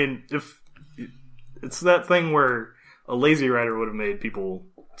good. I mean, if it's that thing where a lazy writer would have made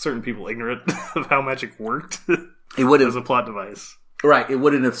certain people ignorant of how magic worked. It would have as a plot device. Right, it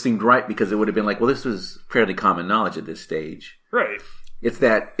wouldn't have seemed right because it would have been like, well, this was fairly common knowledge at this stage. Right. It's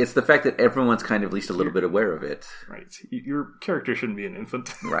the fact that everyone's kind of at least a little bit aware of it. Right. Your character shouldn't be an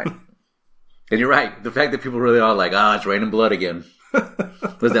infant. Right. And you're right. The fact that people really are like, it's raining blood again.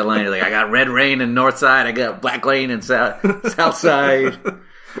 What's that line? Like, I got red rain in north side, I got black rain in south side.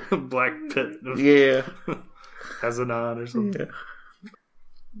 Black pit. Yeah. Hazanon or something. Yeah.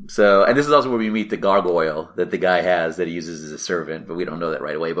 So, and this is also where we meet the gargoyle that the guy has that he uses as a servant, but we don't know that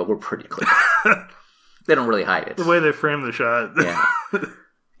right away, but we're pretty clear. They don't really hide it. The way they frame the shot. Yeah.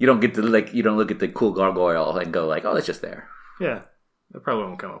 You don't get to, you don't look at the cool gargoyle and go like, oh, it's just there. Yeah. That probably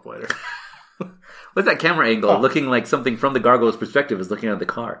won't come up later. What's that camera angle? Looking like something from the gargoyle's perspective is looking at the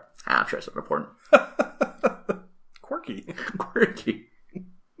car. I'm sure it's important. Quirky.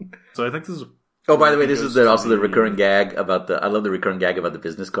 So I think this is... Oh, by the way, this is also the recurring gag about I love the recurring gag about the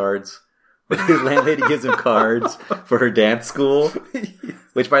business cards. Where his landlady gives him cards for her dance school.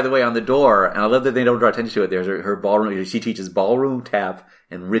 Which, by the way, on the door, and I love that they don't draw attention to it, there's her ballroom. She teaches ballroom, tap,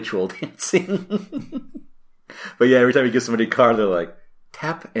 and ritual dancing. But yeah, every time he gives somebody a card, they're like,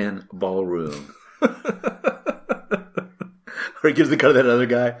 tap and ballroom. Or he gives the card to that other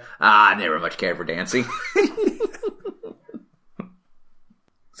guy. I never much cared for dancing.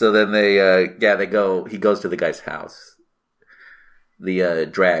 So then they go, he goes to the guy's house. The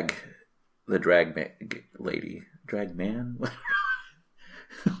drag lady. Drag man?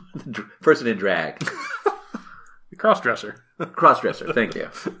 Person in drag. The crossdresser. Crossdresser, thank you.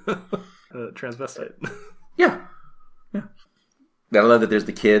 Transvestite. Yeah. I love that there's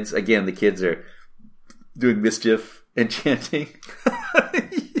the kids. Again, the kids are doing mischief and chanting.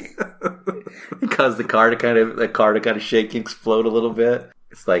 It caused the car to kind of shake and explode a little bit.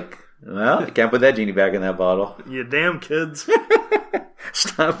 It's like, well, you can't put that genie back in that bottle. You damn kids.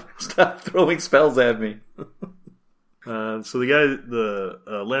 Stop throwing spells at me. So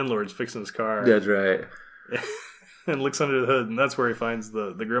the landlord's fixing his car. That's right. And looks under the hood, and that's where he finds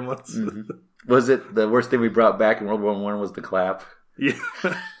the gremlins. Mm-hmm. Was it the worst thing we brought back in World War I was the clap? Yeah.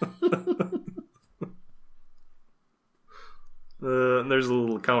 There's a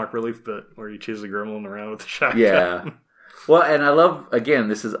little comic relief bit where he chases a gremlin around with a shotgun. Yeah. Well, and I love, again,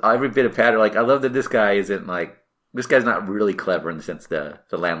 this is every bit of pattern. Like, I love that this guy isn't like, this guy's not really clever in the sense the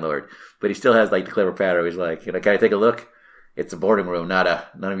landlord, but he still has like the clever pattern. He's like, can I take a look? It's a boarding room, not a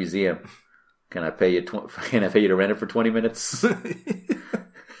museum. Can I pay you to rent it for 20 minutes? Is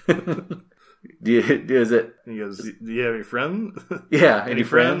it? He goes, do you have any friends? Yeah, any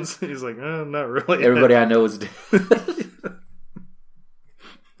friends? He's like, not really. Everybody I know is dead.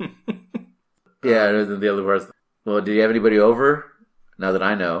 Yeah, and then the other part. Well, do you have anybody over? Now that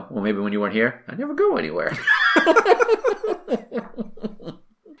I know. Well, maybe when you weren't here, I never go anywhere.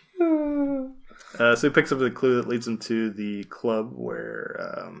 So he picks up the clue that leads him to the club where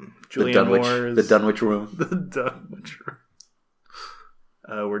Julianne Moore is... The Dunwich Room. The Dunwich Room.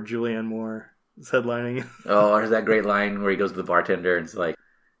 Where Julianne Moore is headlining. Oh, there's that great line where he goes to the bartender and it's like,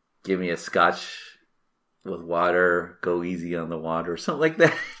 give me a scotch with water, go easy on the water, or something like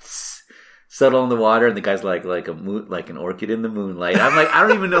that. Subtle on the water, and the guy's like an orchid in the moonlight. I'm like, I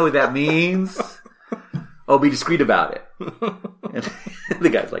don't even know what that means. Oh, be discreet about it. And the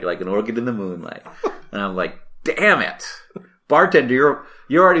guy's like an orchid in the moonlight, and I'm like, damn it, bartender,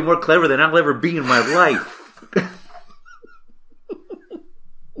 you're already more clever than I'll ever be in my life.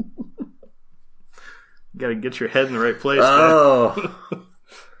 Got to get your head in the right place. Oh,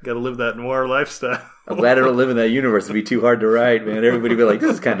 got to live that noir lifestyle. I'm glad I don't live in that universe. It'd be too hard to write, man. Everybody would be like,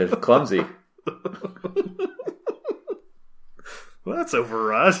 this is kind of clumsy. Well, that's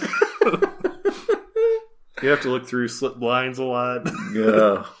overwrought. You have to look through slit blinds a lot.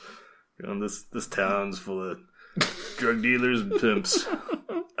 Yeah. This town's full of drug dealers and pimps.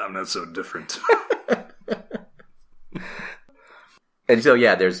 I'm not so different. And so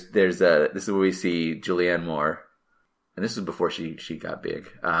yeah, there's this is where we see Julianne Moore, and this is before she got big.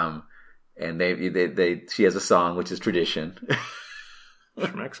 And she has a song which is tradition.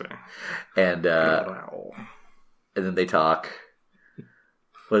 And then they talk.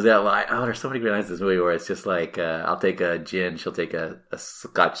 Was that line? Oh, there's so many great lines in this movie where it's just like, I'll take a gin, she'll take a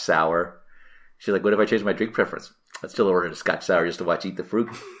Scotch sour. She's like, what if I change my drink preference? I'd still order a Scotch sour just to watch Eat the Fruit.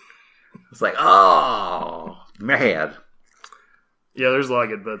 It's like, oh, man. Yeah, there's a lot of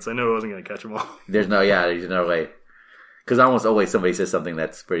good bits. I knew I wasn't going to catch them all. There's no way. Because almost always somebody says something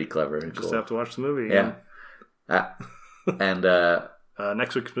that's pretty clever and Just cool. have to watch the movie. Yeah. And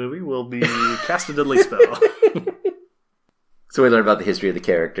next week's movie will be Cast a Deadly Spell. so we learn about the history of the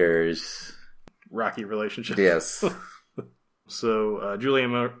characters. Rocky relationship. Yes. So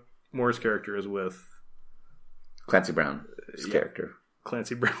Julianne Moore's character is with Clancy Brown's character.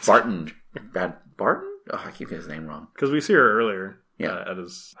 Clancy Brown. Barton? Oh, I keep getting his name wrong. Because we see her earlier Yeah. at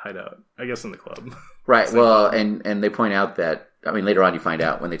his hideout. I guess in the club. Right. Well, and they point out that, I mean, later on you find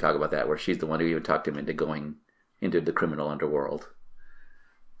out when they talk about that, where she's the one who even talked him into going into the criminal underworld.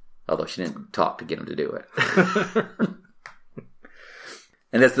 Although she didn't talk to get him to do it.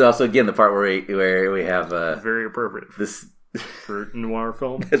 And that's also, again, the part where we have Very appropriate this. for noir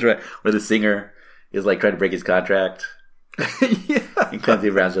film. That's right. Where the singer is like trying to break his contract. Yeah. And Clancy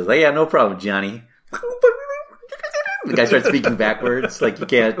Brown's just like, yeah, no problem, Johnny. The guy starts speaking backwards, like you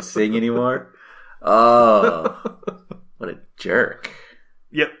can't sing anymore. Oh, what a jerk.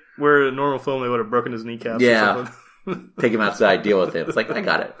 Yep. Where a normal film, they would have broken his kneecaps Yeah. or something. Take him outside, deal with him. It's like, I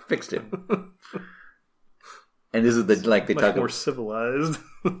got it. Fixed him. And this is they Much talk more about, civilized.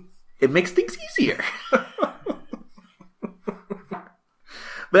 it makes things easier.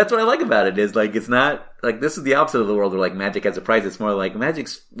 But that's what I like about it, is like, it's not like, this is the opposite of the world where like magic has a price. It's more like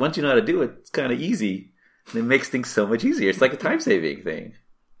magic's, once you know how to do it, it's kind of easy. And it makes things so much easier. It's like a time saving thing.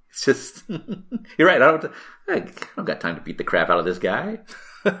 It's just, you're right. I don't got time to beat the crap out of this guy.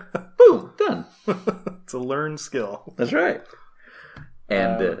 Boom, done. It's a learned skill. That's right.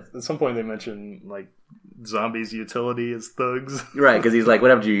 And at some point they mention like zombies' utility as thugs. right, because he's like, what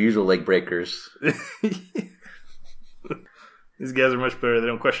happened to your usual leg breakers? These guys are much better. They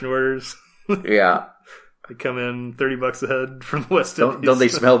don't question orders. Yeah. They come in $30 a head from the West Don't Indies. they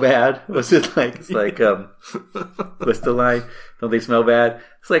smell bad? What's it like? It's like, what's the line? Don't they smell bad?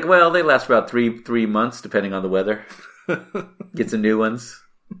 It's like, well, they last for about three months, depending on the weather. Get some new ones.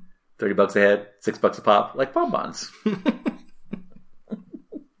 $30 a head, $6 a pop, like bonbons.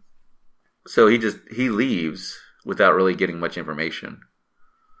 So he leaves without really getting much information,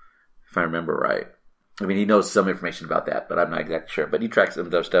 if I remember right. I mean, he knows some information about that, but I'm not exactly sure. But he tracks some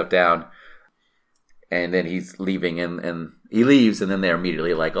of those stuff down, and then he's leaving, and he leaves, and then they're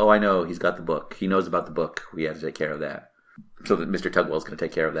immediately like, oh, I know, he's got the book. He knows about the book. We have to take care of that. So that Mr. Tugwell's going to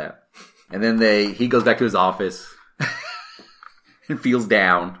take care of that. And then he goes back to his office and feels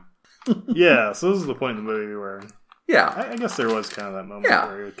down. Yeah, so this is the point in the movie where Yeah. I guess there was kind of that moment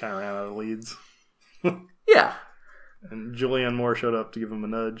where he kind of ran out of leads. Yeah. And Julianne Moore showed up to give him a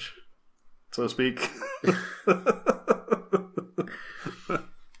nudge, so to speak.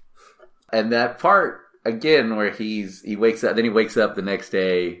 And that part, again, where he wakes up, then he wakes up the next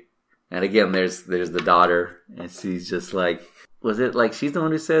day, and again, there's the daughter, and she's just like, was it like she's the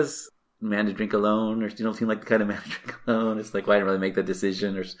one who says, man to drink alone, or you don't seem like the kind of man to drink alone? It's like, why didn't really make that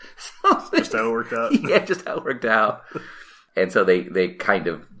decision, or something. Just how it worked out. Yeah, just how it worked out. And so they kind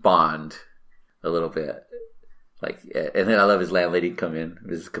of bond a little bit. Like, and then I love his landlady come in,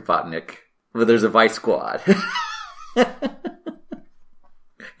 Mrs. Kapotnik. But there's a vice squad.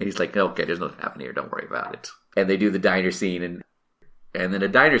 And he's like, okay, there's nothing happening here. Don't worry about it. And they do the diner scene, and then a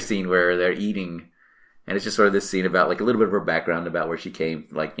diner scene where they're eating, and it's just sort of this scene about like a little bit of her background about where she came,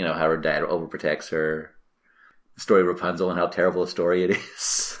 like, you know, how her dad overprotects her, the story of Rapunzel and how terrible a story it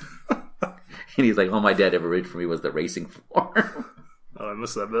is. And he's like, all my dad ever read for me was the racing form. Oh, I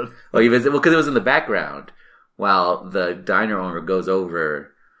missed that bit. Well, because it was in the background while the diner owner goes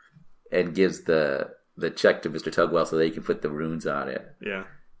over and gives the check to Mr. Tugwell so they can put the runes on it. Yeah.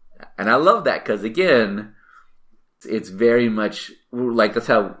 And I love that because, again, it's very much like that's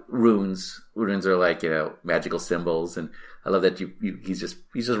how runes are like, you know, magical symbols. And I love that he's just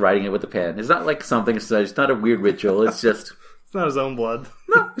writing it with a pen. It's not like something, it's not a weird ritual. It's just, It's not his own blood.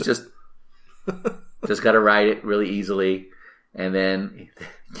 no, it's just got to write it really easily. And then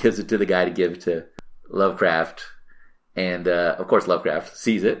gives it to the guy to give to Lovecraft. And, of course, Lovecraft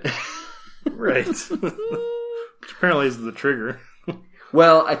sees it. Right. Which apparently is the trigger.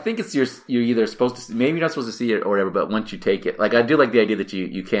 Well, I think it's you're either supposed to, maybe you're not supposed to see it or whatever, but once you take it, like I do like the idea that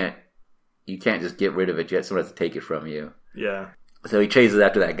you can't just get rid of it yet. Someone has to take it from you. Yeah. So he chases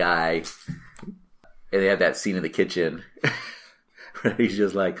after that guy, and they have that scene in the kitchen where he's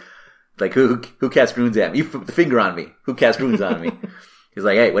just like who cast runes at me? You put the finger on me. Who cast runes on me? He's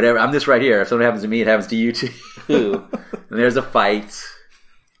like, hey, whatever. I'm this right here. If something happens to me, it happens to you too. And there's a fight.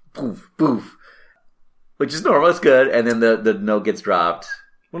 Poof, poof. Which is normal. It's good. And then the note gets dropped.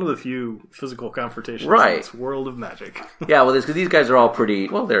 One of the few physical confrontations Right. in this world of magic. Yeah, well, it's because these guys are all pretty.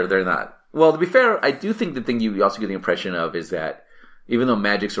 Well, they're not. Well, to be fair, I do think the thing you also get the impression of is that even though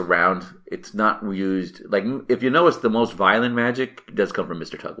magic's around, it's not used. Like, if you notice, the most violent magic does come from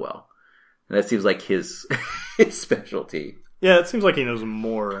Mr. Tugwell. And that seems like his specialty. Yeah, it seems like he knows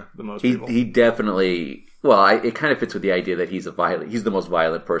more than most people. He definitely... Well, it kind of fits with the idea that he's the most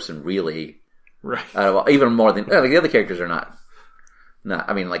violent person, really. Right. Out of all, even more than... the other characters are not...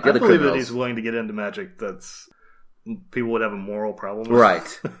 I mean, like, the other believe criminals... that he's willing to get into magic that's... People would have a moral problem with.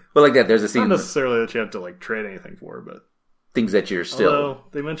 Right. Well, like that, there's a scene... Not necessarily that you have to, like, trade anything for, but... Things that you're still... Although,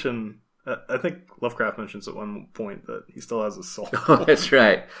 they mention... I think Lovecraft mentions at one point that he still has his soul. Oh, that's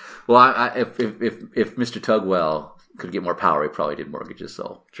right. Well, if Mr. Tugwell could get more power, he probably did mortgage his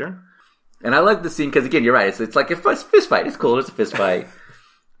soul. Sure. And I like the scene because, again, you're right. It's like a fist fight. It's cool. It's a fist fight.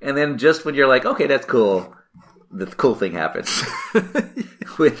 And then just when you're like, okay, that's cool, the cool thing happens.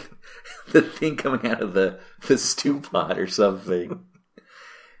 With the thing coming out of the stew pot or something.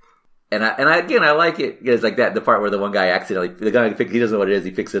 And I like it because, like, that, the part where the one guy accidentally, he doesn't know what it is,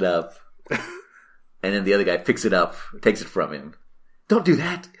 he picks it up. And then the other guy picks it up, takes it from him. Don't do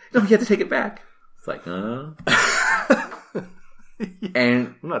that. No, you have to take it back. It's like,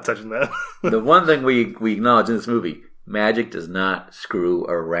 And I'm not touching that. The one thing we acknowledge in this movie, magic does not screw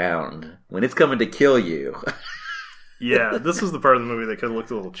around. When it's coming to kill you. Yeah, this was the part of the movie that could have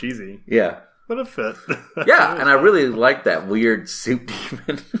looked a little cheesy. Yeah. But it fit. Yeah, and I really like that weird suit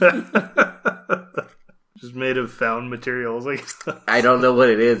demon. Just made of found materials. I don't know what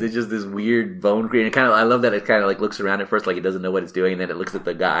it is. It's just this weird bone green. I love that it kind of like looks around at first like it doesn't know what it's doing, and then it looks at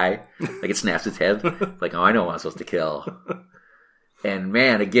the guy, like it snaps its head, like, oh, I know what I'm supposed to kill. And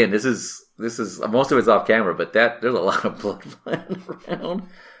man, again, this is most of it's off camera, but there's a lot of blood flying around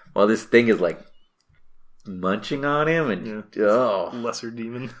while this thing is like munching on him, and lesser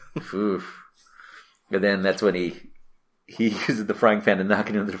demon. Oof. And then that's when he uses the frying pan to knock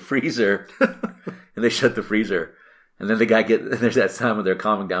it into the freezer, and they shut the freezer. And then the guy there's that time when they're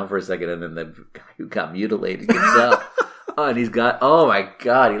calming down for a second, and then the guy who got mutilated gets up. And oh my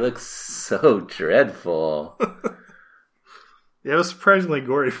god, he looks so dreadful. Yeah, it was surprisingly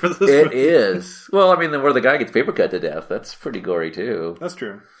gory for this It movie. is. Well, I mean, where the guy gets paper cut to death, that's pretty gory too. That's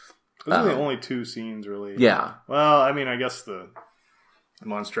true. Those are the only two scenes, really. Yeah. Well, I mean, I guess the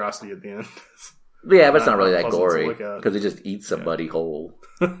monstrosity at the end. Yeah, but it's not really that gory. look at. Because it just eats somebody whole.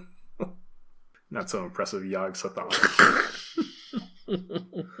 Not so impressive, Yog Sothoth.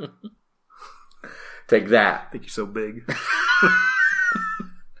 Take that. I think you're so big.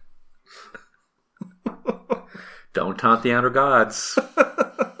 Don't taunt the outer gods.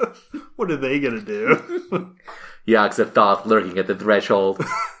 What are they going to do? Yog Sothoth lurking at the threshold.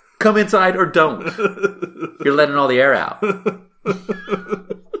 Come inside or don't. You're letting all the air out.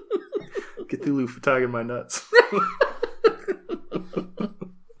 Cthulhu Fhtagn my nuts.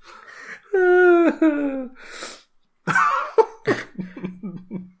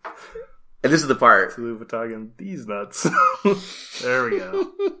 And this is the part. Cthulhu Fhtagn these nuts. There we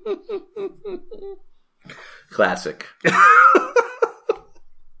go. Classic.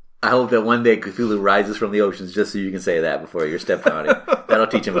 I hope that one day Cthulhu rises from the oceans just so you can say that before you're stepped on it. That'll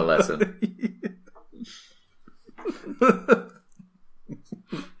teach him a lesson.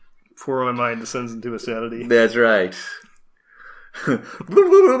 Before my mind descends into insanity. That's right.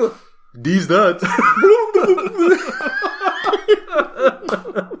 These nuts.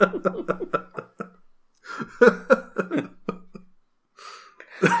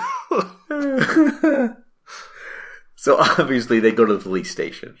 So obviously they go to the police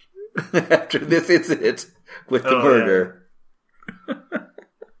station after this incident with the murder. Yeah.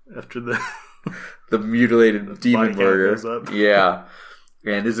 After the mutilated demon body count murder. goes up. Yeah.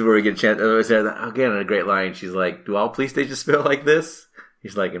 And this is where we get a chance. Again, a great line. She's like, do all police stations smell like this?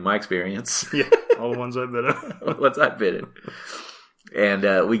 He's like, in my experience. Yeah, all the ones I've been in. Once I've been in.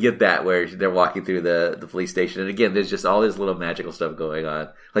 And we get that where they're walking through the police station. And again, there's just all this little magical stuff going on.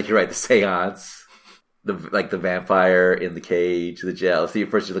 Like, you're right, the seance. The vampire in the cage, the jail. See, at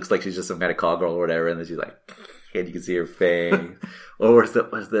first she looks like she's just some kind of call girl or whatever. And then she's like, and you can see her fang. Or was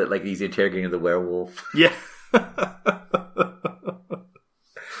the like he's interrogating the werewolf? Yeah.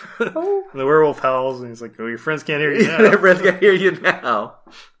 The werewolf howls and he's like, oh, your friends can't hear you now. Their friends can't hear you now.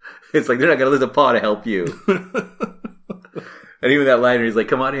 It's like, they're not going to lose a paw to help you. And even that line where he's like,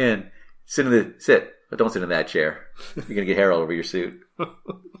 come on in. Sit. But don't sit in that chair. You're going to get hair all over your suit.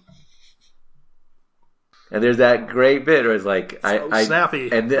 And there's that great bit where it's like, snappy.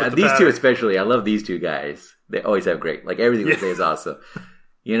 And these two especially, I love these two guys. They always have great, like everything they say is awesome.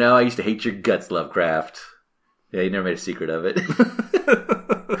 You know, I used to hate your guts, Lovecraft. Yeah, you never made a secret of it.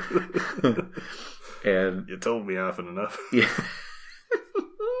 And you told me often enough. Yeah.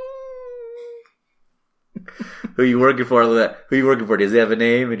 Who you working for? Who you working for? Does he have a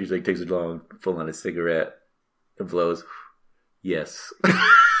name? And he's like, takes a long, pull on a cigarette and blows. Yes.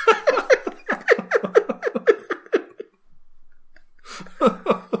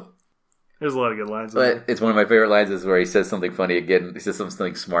 There's a lot of good lines. But it's one of my favorite lines is where he says something funny again. He says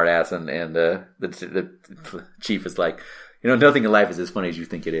something smart ass, and the chief is like, nothing in life is as funny as you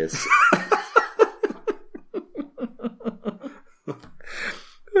think it is.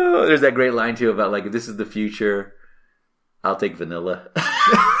 Oh, there's that great line too about like, if this is the future, I'll take vanilla.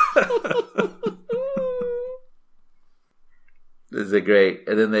 This is a great,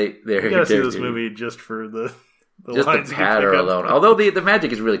 and then they're you gotta see this movie just for the just lines the patter alone. Although the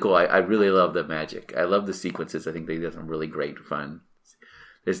magic is really cool. I really love the magic. I love the sequences. I think they do some really great fun.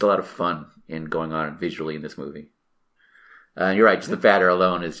 There's a lot of fun in going on visually in this movie. And you're right, just the patter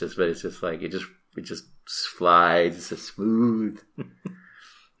alone is just, but it's just like, it just slides. It's so smooth.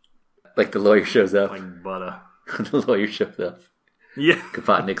 Like the lawyer shows up. Like butter. The lawyer shows up. Yeah.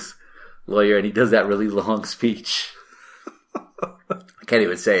 Kapotnik's lawyer, and he does that really long speech. I can't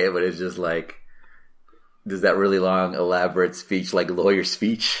even say it, but it's just like, does that really long, elaborate speech, like lawyer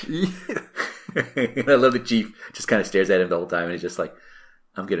speech. Yeah. And I love the chief just kind of stares at him the whole time, and he's just like,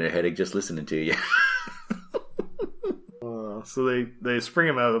 I'm getting a headache just listening to you. So they spring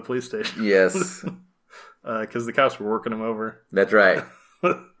him out of the police station. Yes. Because the cops were working him over. That's right.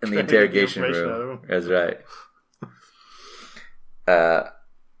 In the interrogation room. That's right.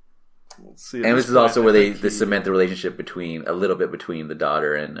 Let's see, and this is also where they cement the relationship between the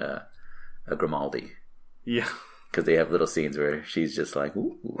daughter and Grimaldi. Yeah. Because they have little scenes where she's just like,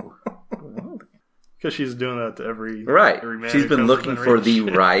 ooh. Because she's doing that to every man. She's been looking for the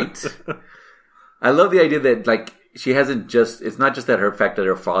right. I love the idea that, like, she hasn't just, it's not just that her fact that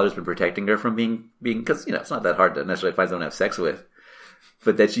her father's been protecting her from being, because, it's not that hard to necessarily find someone to have sex with,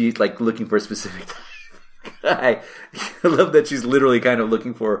 but that she's, like, looking for a specific guy. I love that she's literally kind of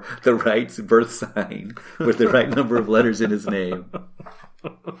looking for the right birth sign with the right number of letters in his name.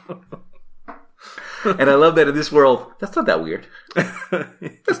 And I love that in this world, that's not that weird.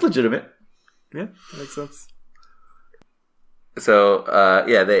 That's legitimate. Yeah, makes sense. So,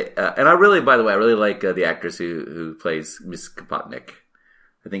 they, and I really like the actress who plays Miss Kapotnik.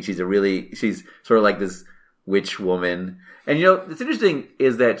 I think she's sort of like this witch woman. And, what's interesting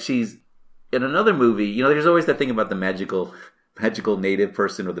is that she's, in another movie, there's always that thing about the magical native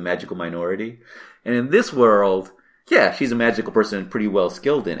person or the magical minority. And in this world, yeah, she's a magical person and pretty well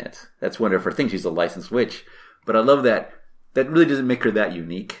skilled in it. That's one of her things. She's a licensed witch. But I love that really doesn't make her that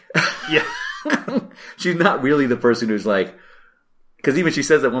unique. Yeah. She's not really the person who's like, because even she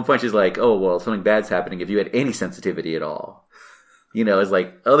says at one point, she's like, oh, well, something bad's happening if you had any sensitivity at all. It's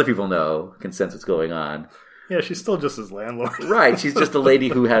like other people can sense what's going on. Yeah, she's still just his landlord. Right. She's just a lady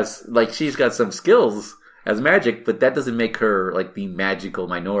who has, like, she's got some skills as magic, but that doesn't make her, like, the magical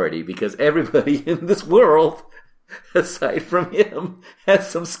minority because everybody in this world, aside from him, has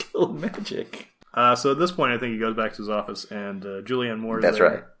some skill in magic. So at this point, I think he goes back to his office and Julianne Moore is That's there.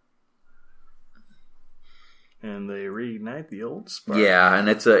 Right. And they reignite the old spark. Yeah, and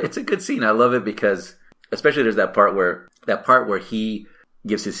it's a good scene. I love it because, especially there's that part where he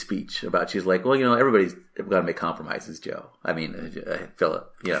gives his speech about, she's like, well, everybody's got to make compromises, Joe. I mean,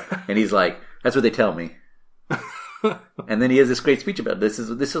 Philip, and he's like, that's what they tell me. And then he has this great speech about it. This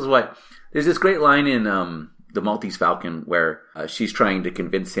is what, there's this great line in The Maltese Falcon where she's trying to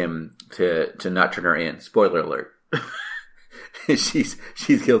convince him to not turn her in. Spoiler alert. she's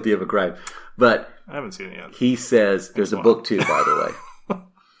guilty of a crime. But I haven't seen it yet. He says there's a book too, by the way.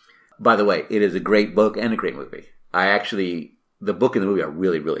 By the way, it is a great book and a great movie. The book and the movie are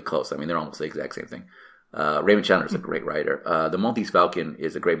really, really close. I mean, they're almost the exact same thing. Raymond Chandler is a great writer. The Maltese Falcon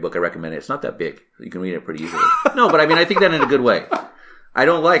is a great book. I recommend it. It's not that big. You can read it pretty easily. No, but I mean, I think that in a good way.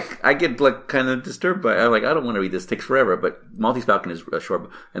 I get like kind of disturbed by, I don't want to read this. It takes forever. But Maltese Falcon is a short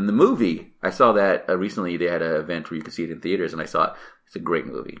book. And the movie, I saw that recently. They had an event where you could see it in theaters, and I saw it. It's a great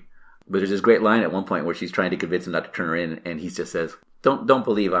movie. But there's this great line at one point where she's trying to convince him not to turn her in, and he just says, "Don't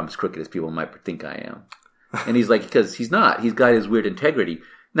believe I'm as crooked as people might think I am." And he's like, because he's not. He's got his weird integrity.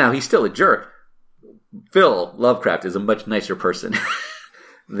 Now, he's still a jerk. Phil Lovecraft is a much nicer person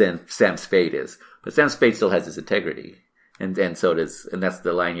than Sam Spade is. But Sam Spade still has his integrity. And so does, and that's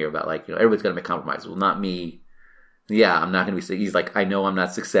the line here about everybody's going to make compromises. Well, not me. Yeah, I'm not going to be, he's like, I know I'm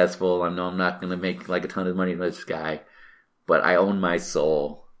not successful. I know I'm not going to make like a ton of money with this guy, but I own my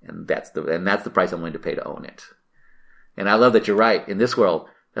soul. And that's the price I'm willing to pay to own it. And I love that you're right. In this world,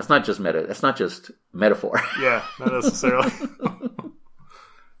 that's not just metaphor. Yeah, not necessarily.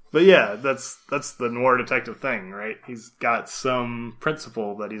 But yeah, that's the noir detective thing, right? He's got some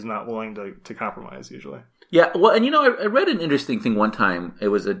principle that he's not willing to compromise usually. Yeah, well, and I read an interesting thing one time. It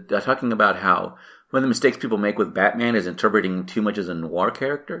was talking about how one of the mistakes people make with Batman is interpreting him too much as a noir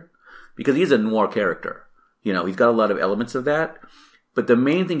character. Because he's a noir character. He's got a lot of elements of that. But the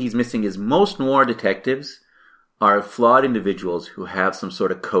main thing he's missing is most noir detectives are flawed individuals who have some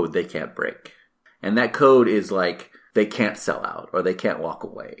sort of code they can't break. And that code is like, they can't sell out or they can't walk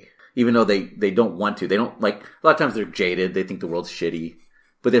away. Even though they don't want to. They don't, like, a lot of times they're jaded. They think the world's shitty.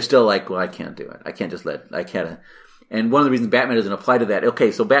 But they're still like, well, I can't do it. I can't just And one of the reasons Batman doesn't apply to that,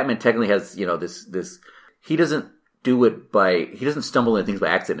 okay, so Batman technically has, this, he doesn't do it he doesn't stumble into things by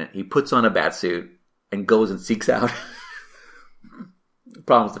accident. He puts on a bat suit and goes and seeks out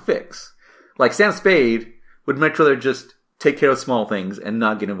problems to fix. Like Sam Spade would much rather just take care of small things and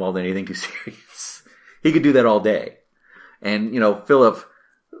not get involved in anything too serious. He could do that all day. And, Philip,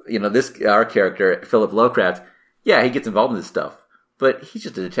 our character, Philip Lovecraft, yeah, he gets involved in this stuff. But he's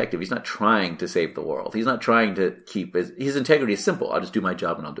just a detective. He's not trying to save the world. He's not trying to keep his integrity is simple. I'll just do my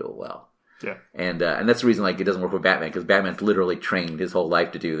job and I'll do it well. Yeah. And that's the reason it doesn't work with Batman, because Batman's literally trained his whole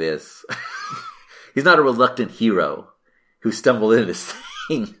life to do this. He's not a reluctant hero who stumbled into this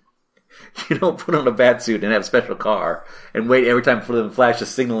thing. You don't put on a bat suit and have a special car and wait every time for them to flash a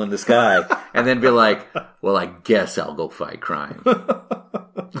signal in the sky and then be like, well, I guess I'll go fight crime.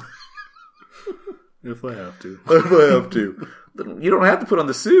 If I have to. If I have to. You don't have to put on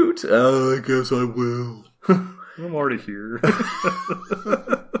the suit. Oh, I guess I will. I'm already here.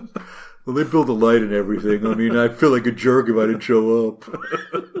 Well, they build a light and everything. I mean, I'd feel like a jerk if I didn't show up.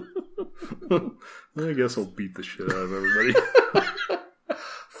 I guess I'll beat the shit out of everybody.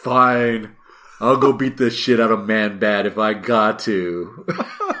 Fine. I'll go beat the shit out of Man-Bat if I got to.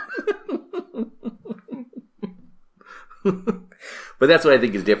 But that's what I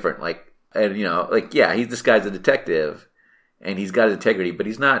think is different. He's this guy's a detective. And he's got his integrity, but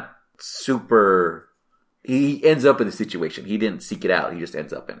he's not super... He ends up in the situation. He didn't seek it out. He just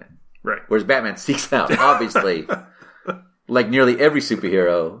ends up in it. Right. Whereas Batman seeks out, obviously. Like nearly every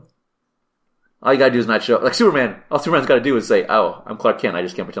superhero. All you gotta do is not show... Like Superman, all Superman's gotta do is say, oh, I'm Clark Kent. I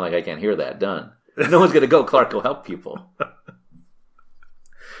just can't pretend like I can't hear that. Done. No one's gonna go, Clark will help people.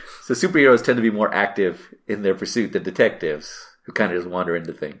 So superheroes tend to be more active in their pursuit than detectives, who kind of just wander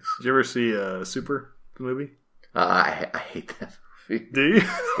into things. Did you ever see Super, the movie? I hate that movie. Do you?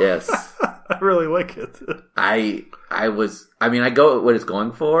 Yes. I really like it. I go at what it's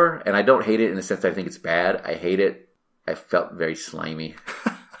going for, and I don't hate it in the sense that I think it's bad. I hate it. I felt very slimy.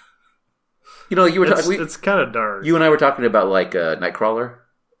 You were talking... It's kind of dark. You and I were talking about, Nightcrawler.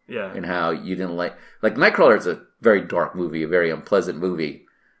 Yeah. And how you didn't like... Nightcrawler is a very dark movie, a very unpleasant movie.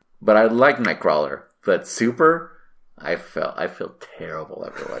 But I like Nightcrawler. But Super, I feel terrible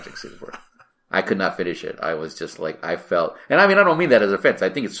after watching Super. I could not finish it. I was just I felt... And I don't mean that as offense. I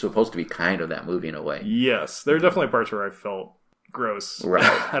think it's supposed to be kind of that movie in a way. Yes. There are definitely parts where I felt gross.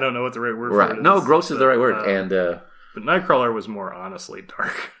 Right. I don't know what the right word for it is. No, gross is the right word. But Nightcrawler was more honestly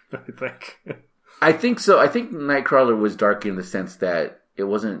dark, I think. I think so. I think Nightcrawler was dark in the sense that it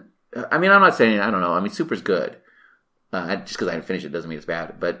wasn't... I'm not saying... I don't know. Super's good. Just because I didn't finish it doesn't mean it's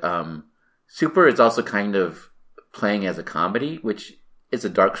bad. But Super is also kind of playing as a comedy, which is a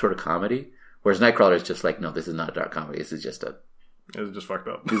dark sort of comedy. Whereas Nightcrawler is just no, this is not a dark comedy. This is just it's just fucked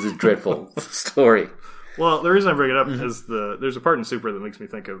up. This is a dreadful story. Well, the reason I bring it up is there's a part in Super that makes me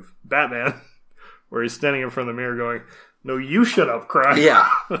think of Batman, where he's standing in front of the mirror going, "No, you shut up, crime." Yeah.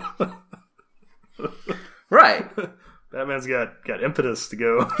 Right. Batman's got impetus to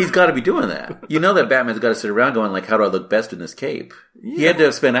go. He's got to be doing that. That Batman's got to sit around going how do I look best in this cape? Yeah. He had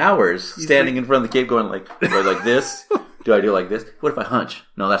to spend hours standing in front of the cape going do I like this? Do I do it like this? What if I hunch?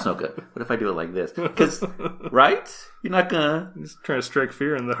 No, that's no good. What if I do it like this? Because, right? You're not going to... He's trying to strike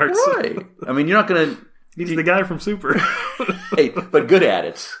fear in the hearts. Right. You're not going to... He's the guy from Super. Hey, but good at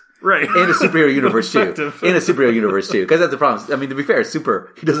it. Right. In a superhero universe, too. In a superhero universe, too. Because that's the problem. To be fair,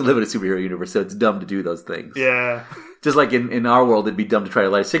 he doesn't live in a superhero universe, so it's dumb to do those things. Yeah. Just like in our world, it'd be dumb to try to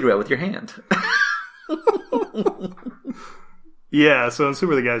light a cigarette with your hand. Yeah, so in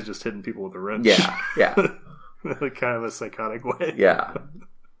Super, the guy's just hitting people with a wrench. Yeah. Kind of a psychotic way. Yeah.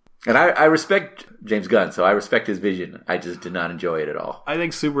 And I respect James Gunn, so I respect his vision. I just did not enjoy it at all. I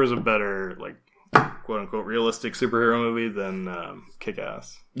think Super is a better, quote-unquote, realistic superhero movie than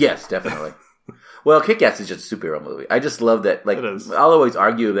Kick-Ass. Yes, definitely. Well, Kick-Ass is just a superhero movie. I just love that. It is. I'll always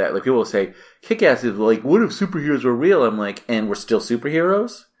argue that. People will say, Kick-Ass is what if superheroes were real? I'm and we're still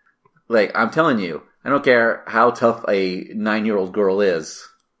superheroes? I'm telling you, I don't care how tough a 9-year-old girl is,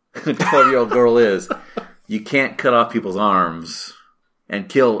 a 12-year-old girl is, you can't cut off people's arms and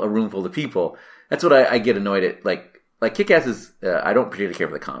kill a room full of people. That's what I get annoyed at. Like Kick-Ass is, I don't particularly care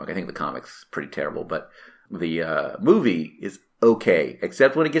for the comic. I think the comic's pretty terrible, but the movie is okay,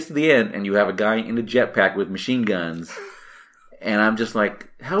 except when it gets to the end and you have a guy in a jetpack with machine guns. And I'm just like,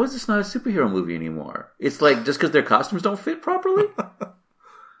 how is this not a superhero movie anymore? It's like, just because their costumes don't fit properly?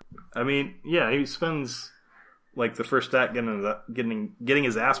 I mean, yeah, he spends like the first act getting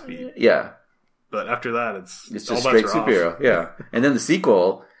his ass beat. Yeah. But after that, it's just straight superhero. Yeah. And then the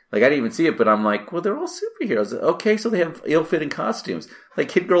sequel, like I didn't even see it, but I'm like, well, they're all superheroes. Okay, so they have ill-fitting costumes. Like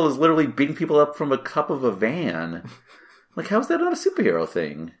Kid Girl is literally beating people up from a cup of a van. Like, how is that not a superhero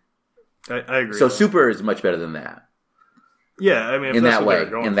thing? I agree. So Super is much better than that. Yeah, I mean, in that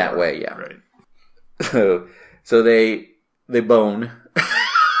way, yeah. Right. So they bone,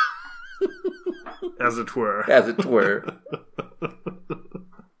 as it were.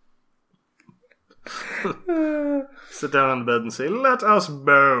 Sit down on the bed and say, "Let us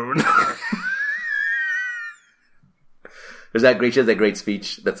bone." She has that great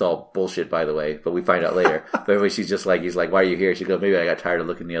speech. That's all bullshit, by the way. But we find out later. But anyway, she's just like, he's like, "Why are you here?" She goes, "Maybe I got tired of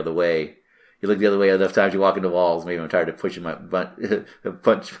looking the other way. You look the other way enough times, you walk into walls. Maybe I'm tired of pushing my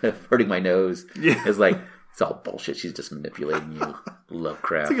hurting my nose." Yeah. It's like, it's all bullshit. She's just manipulating you.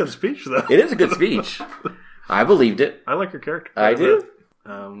 Lovecraft. It's a good speech, though. It is a good speech. I believed it. I like her character. I do.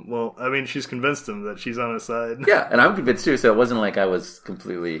 Well, I mean, she's convinced him that she's on his side. Yeah, and I'm convinced too. So it wasn't like I was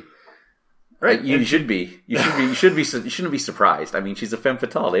completely. Right. You should be. You shouldn't be surprised. I mean, she's a femme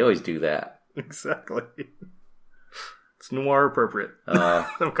fatale. They always do that. Exactly. It's noir appropriate.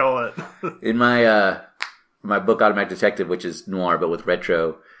 I'll call it. In my book Automatic Detective, which is noir but with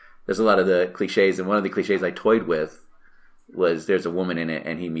retro, there's a lot of the cliches, and one of the cliches I toyed with was there's a woman in it,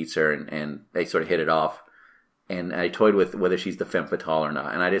 and he meets her, and they sort of hit it off, and I toyed with whether she's the femme fatale or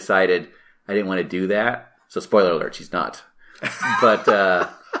not, and I decided I didn't want to do that. So spoiler alert, she's not. But I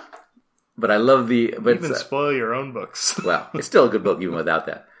love the. But even spoil your own books. Well, it's still a good book even without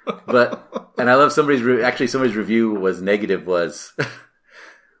that. But and I love somebody's review was negative was,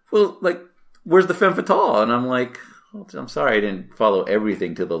 well, like, where's the femme fatale? And I'm like, well, I'm sorry I didn't follow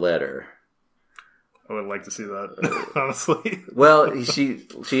everything to the letter. I would like to see that, honestly. Well, she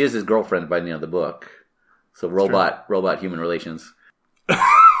is his girlfriend by the end of the book, so robot human relations.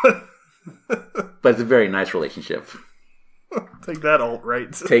 But it's a very nice relationship. Take that,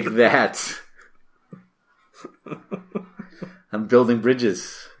 alt-right. Take that. I'm building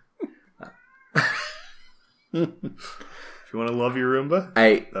bridges. If you want to love your Roomba,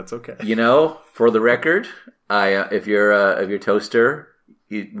 that's okay. You know, for the record, if your toaster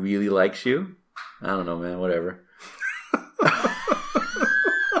really likes you, I don't know, man, whatever.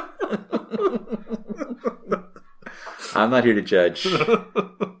 I'm not here to judge.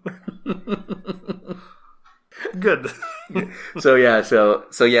 Good. So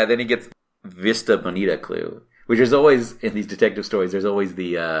then he gets Vista Bonita clue, which is always in these detective stories. There's always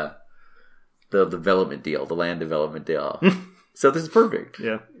the development deal, the land development deal. So this is perfect.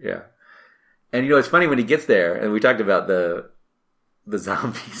 Yeah. And it's funny when he gets there, and we talked about the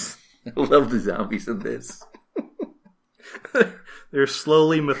zombies. I love the zombies in this. They're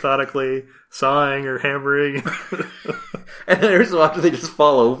slowly, methodically sawing or hammering. And then every so often they just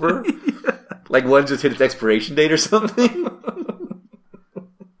fall over. Yeah. Like one just hit its expiration date or something.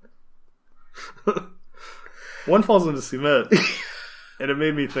 One falls into cement. And it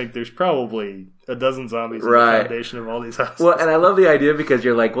made me think there's probably a dozen zombies in the foundation of all these houses. Well, and I love the idea because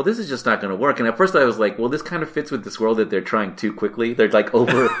you're like, well, this is just not going to work. And at first I was like, well, this kind of fits with this world that they're trying too quickly. They're like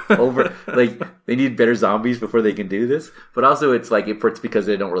over, like they need better zombies before they can do this. But also it's like, it's because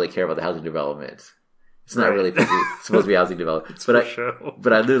they don't really care about the housing development. It's not really supposed to be housing development.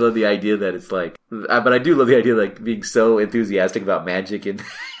 But I do love the idea that it's like, but I do love the idea of like being so enthusiastic about magic in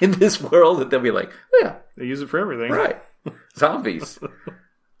this world that they'll be like, oh, yeah. They use it for everything. Right. Zombies.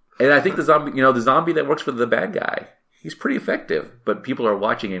 And I think the zombie that works for the bad guy, he's pretty effective, but people are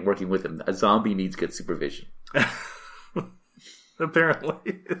watching and working with him. A zombie needs good supervision. Apparently.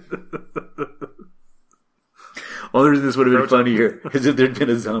 Only reason this would have been funnier is if there'd been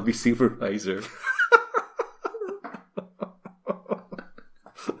a zombie supervisor.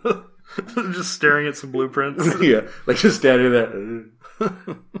 Just staring at some blueprints. Yeah, like just standing there.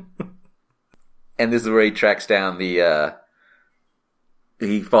 And this is where he tracks down he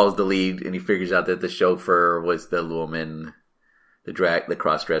follows the lead and he figures out that the chauffeur was the woman, the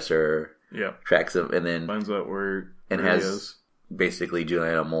cross-dresser. Yeah. Tracks him and then finds out where he is. Basically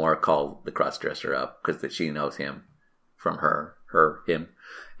Juliana Moore call the cross-dresser up because she knows him from him.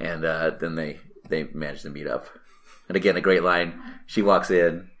 And then they manage to meet up. And again, a great line. She walks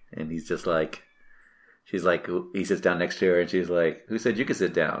in and he's just like, she's like, he sits down next to her, and she's like, "Who said you could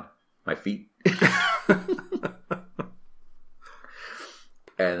sit down? My feet."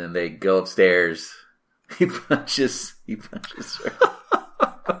 And then they go upstairs. He punches her.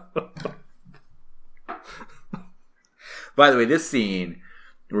 By the way, this scene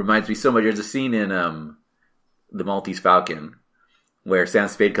reminds me so much. There's a scene in The Maltese Falcon where Sam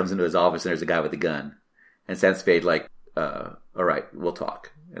Spade comes into his office and there's a guy with a gun. And Sam Spade like, all right, we'll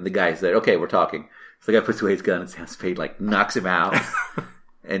talk. And the guy said, okay, we're talking. So the guy puts away his gun and Sam Spade like knocks him out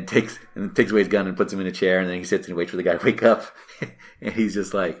and takes away his gun and puts him in a chair. And then he sits and waits for the guy to wake up. And he's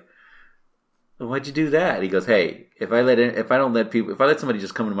just like, well, why'd you do that? And he goes, hey, if I let somebody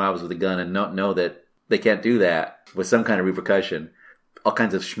just come into my office with a gun and not know that they can't do that with some kind of repercussion, all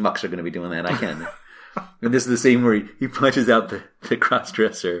kinds of schmucks are going to be doing that. I can't. And this is the scene where he punches out the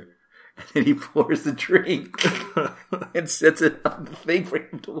cross-dresser and then he pours the drink and sets it on the thing for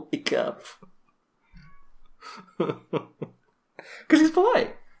him to wake up. Because he's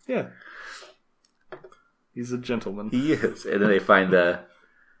polite. Yeah. He's a gentleman. He is. And then they find the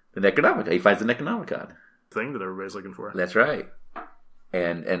Necronomicon. He finds the Necronomicon. Thing that everybody's looking for. That's right.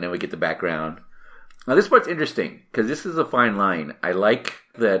 And then we get the background. Now this part's interesting because this is a fine line. I like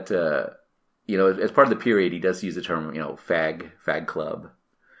that, as part of the period, he does use the term, fag club.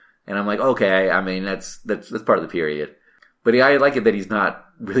 And I'm like, okay, I mean, that's part of the period. But I like it that he's not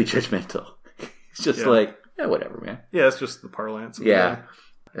really judgmental. He's just like, yeah, whatever, man. Yeah, it's just the parlance. Yeah.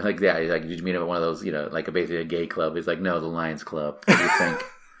 And like, yeah, he's like, did you meet him at one of those, like basically a gay club? He's like, no, the Lions Club. What do you think?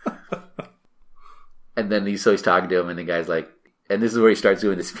 And then he's talking to him, and the guy's like, and this is where he starts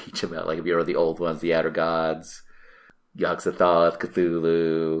doing the speech about, like, if you're the old ones, the Outer Gods, Yog-Sothoth,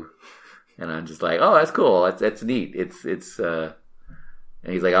 Cthulhu. And I'm just like, oh, that's cool. That's neat. And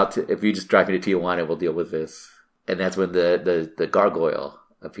he's like, if you just drive me to Tijuana, we'll deal with this. And that's when the gargoyle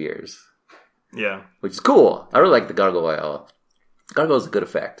appears. Yeah. Which is cool. I really like the gargoyle. Gargoyle's a good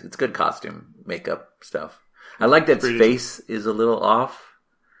effect. It's good costume, makeup stuff. I like that its face is a little off.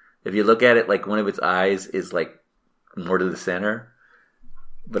 If you look at it, like, one of its eyes is, like, more to the center.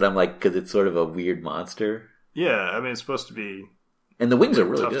 But I'm like, because it's sort of a weird monster. Yeah, I mean, it's supposed to be... And the wings are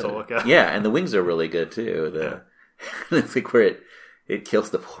really good. To look at. Yeah, and the wings are really good, too. It's like where it kills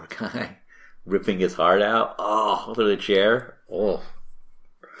the poor guy, ripping his heart out. Oh, through the chair. Oh.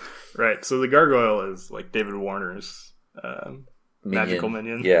 Right, so the gargoyle is, like, David Warner's magical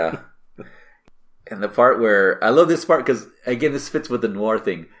minion. Yeah. And the part where... I love this part because, again, this fits with the noir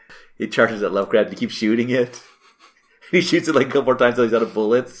thing. He charges at Lovecraft and he keeps shooting it. He shoots it like a couple more times until he's out of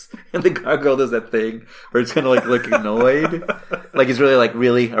bullets. And the gargoyle does that thing where it's kind of like look annoyed. Like he's really like,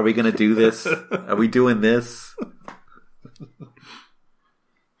 really? Are we going to do this? Are we doing this?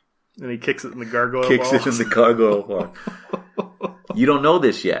 And he kicks it in the gargoyle Kicks it in the gargoyle ball. You don't know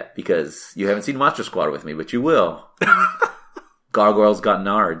this yet because you haven't seen Monster Squad with me, but you will. Gargoyles got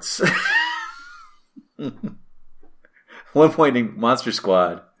nards. One point in Monster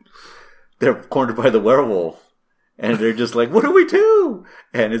Squad, they're cornered by the werewolf, and they're just like, "What do we do?"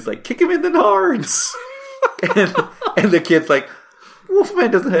 And it's like, "Kick him in the nards." and the kid's like, "Wolfman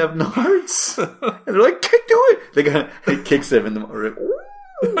doesn't have nards." And they're like, "Kick do it." He kicks him in the.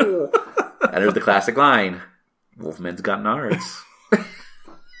 Ooh. And there's the classic line: "Wolfman's got nards."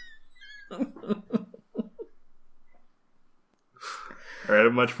 All right,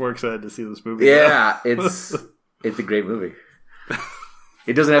 I'm much more excited to see this movie. Yeah, it's a great movie.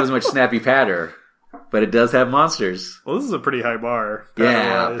 It doesn't have as much snappy patter, but it does have monsters. Well, this is a pretty high bar.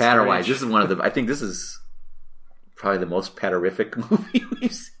 Patter-wise. This is one of the... I think this is probably the most patterific movie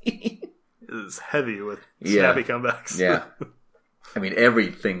we've seen. It is heavy with snappy comebacks. Yeah. I mean,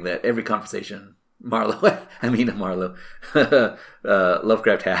 every conversation Lovecraft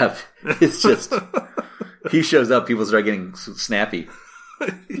have, it's just... He shows up, people start getting snappy.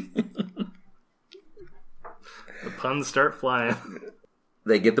 The puns start flying.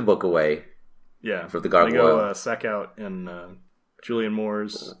 They get the book away. Yeah. For the gargoyle. They go sack out in Julian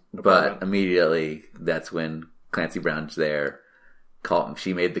Moore's apartment. But immediately, that's when Clancy Brown's there.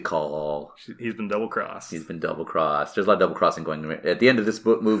 She made the call. He's been double-crossed. There's a lot of double-crossing going on. At the end of this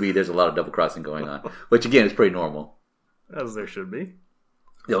movie, there's a lot of double-crossing going on. Which, again, is pretty normal. As there should be.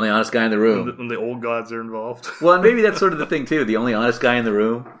 The only honest guy in the room. When the old gods are involved. Well, and maybe that's sort of the thing, too. The only honest guy in the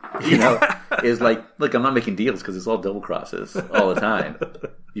room, is like, look, I'm not making deals because it's all double crosses all the time.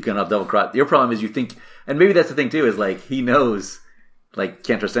 You cannot double cross. Your problem is you think, and maybe that's the thing, too, is like, he knows, like,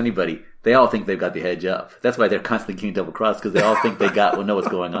 can't trust anybody. They all think they've got the hedge up. That's why they're constantly getting double crossed because they all think they know what's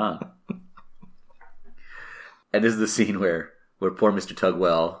going on. And this is the scene where poor Mr.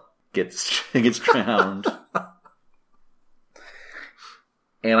 Tugwell gets drowned.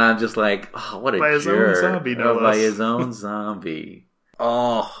 And I'm just like, oh, what a by his jerk. own zombie, no by less. his own zombie.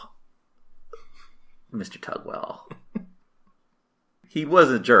 Oh, Mr. Tugwell. He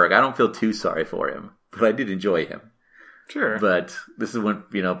was a jerk. I don't feel too sorry for him, but I did enjoy him. Sure. But this is when,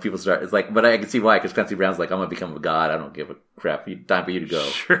 people start, it's like, but I can see why, because Clancy Brown's like, I'm going to become a god. I don't give a crap. Time for you to go.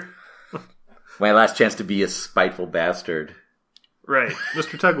 Sure. My last chance to be a spiteful bastard. Right.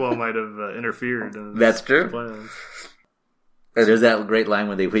 Mr. Tugwell might have interfered in his That's true. plans. And there's that great line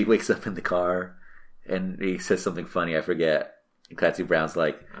when he wakes up in the car and he says something funny, I forget. And Clancy Brown's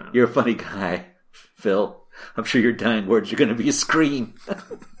like, you're a funny guy, Phil. I'm sure your dying words are going to be a scream.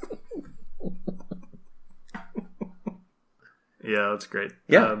 Yeah, that's great.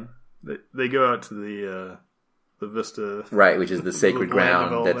 Yeah. They go out to the Vista. Right, which is the sacred the land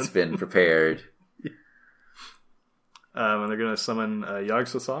ground that's been prepared. And they're going to summon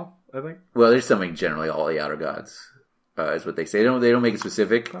Yog-Sothoth, I think. Well, they're summoning generally all the outer gods, is what they say. They don't make it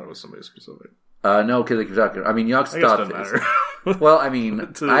specific. I thought it was somebody specific. No, because they're talking. I mean, I guess it Yog-Sothoth doesn't is. matter. Well, I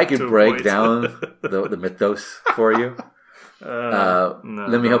mean, I could to break avoid. down the mythos for you. No,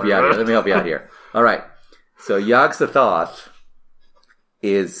 Let me help you out here. All right. So Yog-Sothoth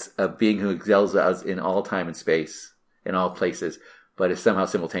is a being who excels us in all time and space, in all places, but is somehow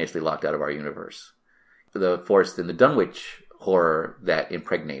simultaneously locked out of our universe. The force in the Dunwich horror that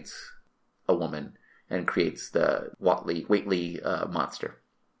impregnates a woman and creates the Whately monster.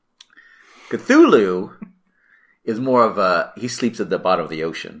 Cthulhu is more of he sleeps at the bottom of the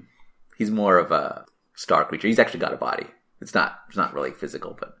ocean. He's more of a star creature. He's actually got a body. It's not really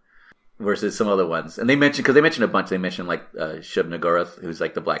physical, but versus some other ones. And they mentioned a bunch. They mentioned like Shub-Niggurath, who's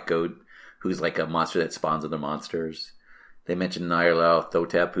like the black goat, who's like a monster that spawns other monsters. They mentioned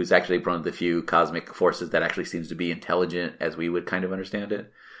Nyarlathotep, who's actually one of the few cosmic forces that actually seems to be intelligent as we would kind of understand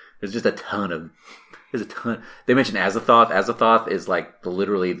it. There's a ton. They mentioned Azathoth. Azathoth is like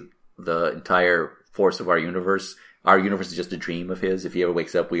literally the entire force of our universe. Our universe is just a dream of his. If he ever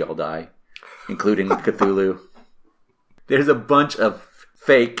wakes up, we all die, including Cthulhu. There's a bunch of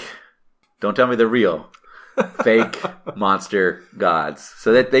fake, don't tell me they're real, fake monster gods.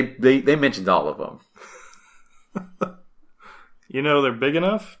 So that they mentioned all of them. They're big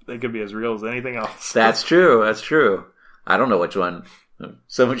enough. They could be as real as anything else. That's true. I don't know which one.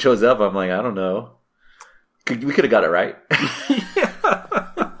 Someone shows up, I'm like, I don't know. We could have got it right.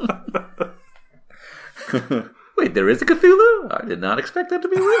 Wait, there is a Cthulhu? I did not expect that to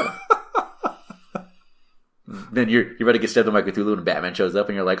be real. Then you're ready to get stabbed by Cthulhu and Batman shows up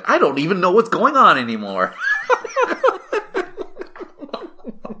and you're like, I don't even know what's going on anymore.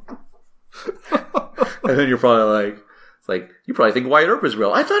 And then you're probably like, it's like, you probably think Wyatt Earp is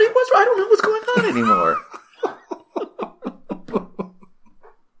real. I thought he was. I don't know what's going on anymore.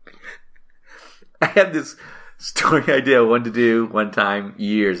 I had this story idea I wanted to do one time,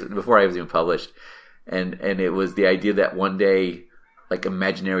 years before I was even published. And it was the idea that one day, like,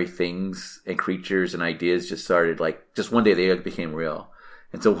 imaginary things and creatures and ideas just started, like, just one day they became real.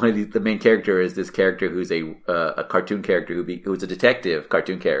 And so the main character is this character who's a cartoon character who's a detective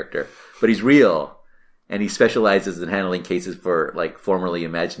cartoon character, but he's real. And he specializes in handling cases for, like, formerly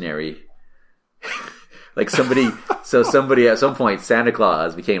imaginary. Like somebody at some point, Santa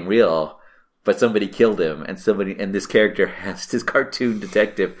Claus became real, but somebody killed him, and this character this cartoon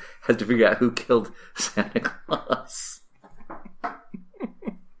detective has to figure out who killed Santa Claus.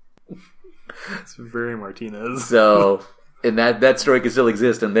 It's very Martinez. So, and that story could still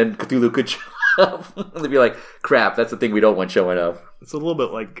exist, and then Cthulhu could show up. They'd be like, crap, that's the thing we don't want showing up. It's a little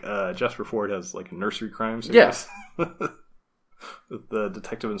bit like Jasper Ford has like a nursery crime series. Yes. With the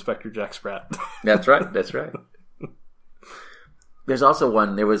Detective Inspector Jack Sprat. That's right.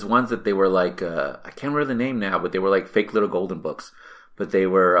 There was ones that they were like, I can't remember the name now, but they were like fake little golden books. But they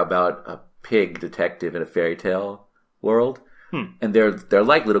were about a pig detective in a fairy tale world. And they're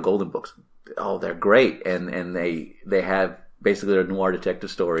like little golden books. Oh, they're great. And they have basically their noir detective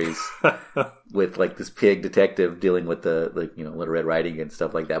stories with like this pig detective dealing with the Little Red Riding and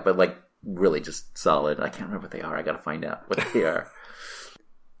stuff like that. But like really just solid. I can't remember what they are. I got to find out what they are.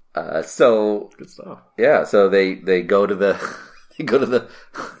 So good stuff. Yeah. So they go to the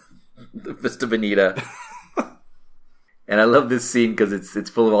Vista Bonita. And I love this scene because it's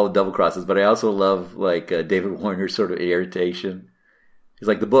full of all the double crosses. But I also love like David Warner's sort of irritation. He's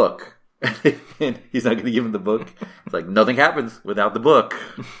like, the book. And he's not going to give him the book. It's like, nothing happens without the book.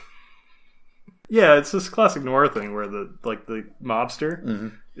 Yeah, it's this classic noir thing where the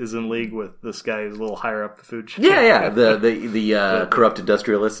mobster is in league with this guy who's a little higher up the food chain. Yeah, the corrupt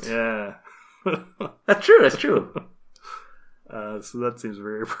industrialist. Yeah. That's true. So that seems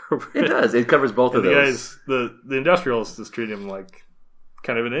very appropriate. It does. It covers both of those. The industrialist is treating him like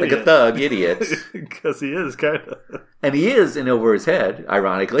kind of an like idiot. a thug idiot. Because he is kind of. And he is in Over His Head,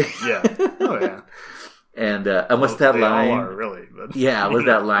 ironically. Yeah. Oh, yeah. And what's that they line? all are, really. But, Yeah, what's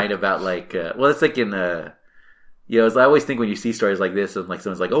that line about, like, well, it's like in, I always think when you see stories like this, and like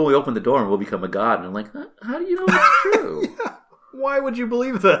someone's like, oh, we open the door and we'll become a god. And I'm like, how do you know it's true? Why would you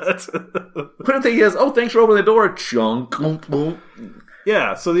believe that? But the thing is, oh, thanks for opening the door, chunk.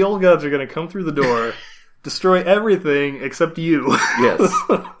 Yeah, so the old gods are going to come through the door, destroy everything except you. Yes.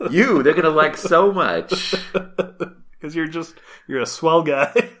 They're going to like so much. Because you're a swell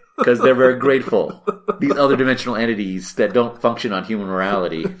guy. Because they're very grateful. These other dimensional entities that don't function on human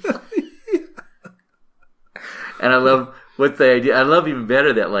morality. And I love what's the idea. I love even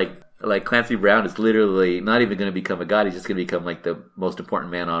better that like Clancy Brown is literally not even going to become a god. He's just going to become like the most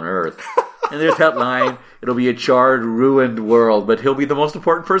important man on earth. And there's that line, it'll be a charred, ruined world, but he'll be the most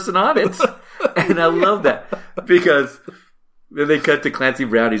important person on it. And I love that. Because then they cut to Clancy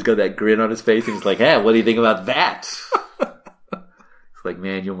Brown, he's got that grin on his face, and he's like, hey, what do you think about that? It's like,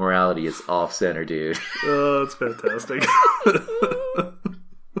 man, your morality is off-center, dude. Oh, that's fantastic.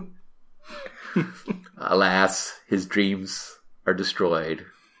 Alas, his dreams are destroyed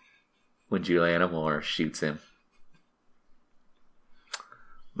when Juliana Moore shoots him.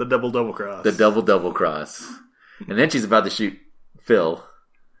 The double cross. The double cross. And then she's about to shoot Phil.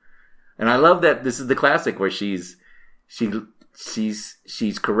 And I love that this is the classic where she's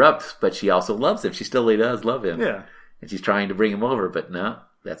corrupt, but she also loves him. She still does love him. Yeah. And she's trying to bring him over, but no,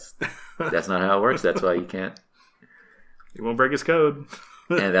 that's not how it works. That's why you can't. He won't break his code.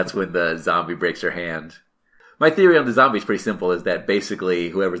 And that's when the zombie breaks her hand. My theory on the zombie is pretty simple, is that basically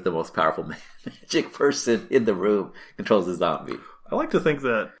whoever's the most powerful magic person in the room controls the zombie. I like to think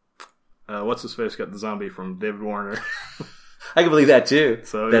that what's-his-face got the zombie from David Warner. I can believe that too.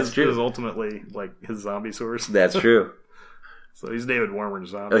 So that's true. Is ultimately like his zombie source. That's true. So he's David Warner's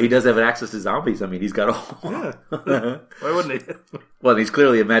zombie. Oh, he does have access to zombies. I mean, he's got a whole... Yeah. Why wouldn't he? Well, he's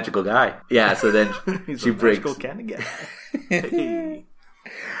clearly a magical guy. Yeah, so then he's she a breaks... magical kind of guy. Hey.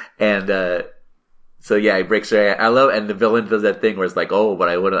 And so yeah, he breaks her. I love, and the villain does that thing where it's like, oh,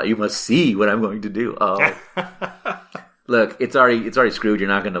 but you must see what I'm going to do. Oh, look, it's already screwed. You're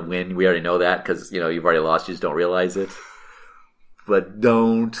not going to win. We already know that because you've already lost. You just don't realize it. But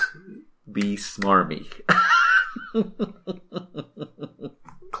don't be smarmy.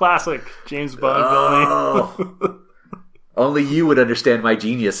 Classic James Bond villainy. Only you would understand my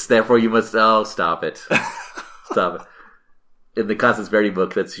genius. Therefore, you must. Oh, stop it! Stop it. In the Constance Verity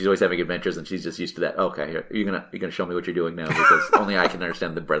book, she's always having adventures, and she's just used to that. Okay, here you're gonna show me what you're doing now because only I can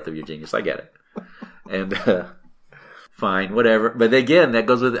understand the breadth of your genius. I get it, and fine, whatever. But again, that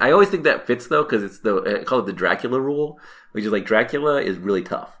goes with. I always think that fits though because it's I call it the Dracula rule, which is like Dracula is really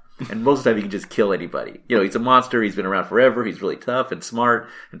tough, and most of the time he can just kill anybody. He's a monster. He's been around forever. He's really tough and smart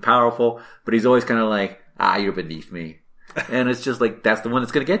and powerful, but he's always kind of like, you're beneath me, and it's just like that's the one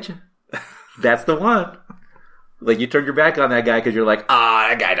that's gonna get you. That's the one. Like, you turn your back on that guy because you're like,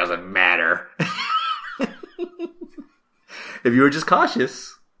 that guy doesn't matter. If you were just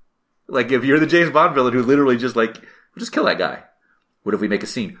cautious, like, if you're the James Bond villain who literally just just kill that guy. What if we make a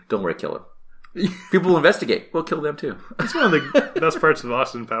scene? Don't worry, kill him. People will investigate. We'll kill them too. It's one of the best parts of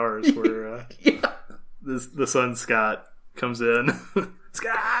Austin Powers where the son Scott comes in.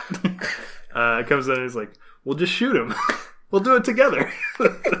 Scott! Comes in and he's like, we'll just shoot him. We'll do it together.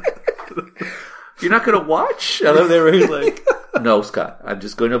 You're not going to watch? I love that where he's like, no, Scott, I'm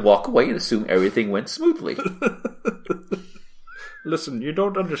just going to walk away and assume everything went smoothly. Listen, you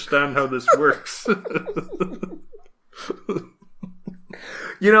don't understand how this works.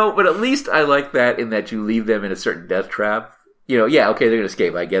 But at least I like that in that you leave them in a certain death trap. Yeah, okay, they're going to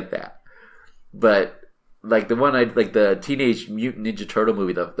escape. I get that. But, like, the one the Teenage Mutant Ninja Turtle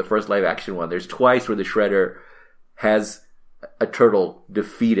movie, the first live action one, there's twice where the Shredder has a turtle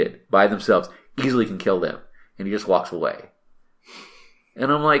defeated by themselves. Easily can kill them, and he just walks away.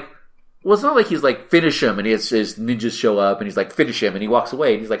 And I'm like, well, it's not like he's like, finish him, and his ninjas show up, and he's like, finish him, and he walks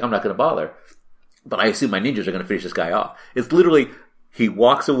away, and he's like, I'm not going to bother. But I assume my ninjas are going to finish this guy off. It's literally, he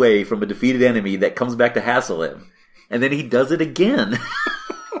walks away from a defeated enemy that comes back to hassle him, and then he does it again.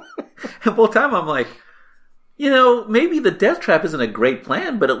 And both time I'm like, maybe the death trap isn't a great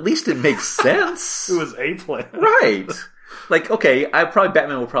plan, but at least it makes sense. It was a plan. Right. Like, okay,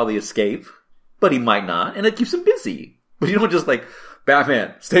 Batman will probably escape. But he might not, and it keeps him busy. But you don't just like,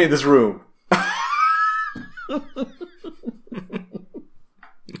 Batman, stay in this room.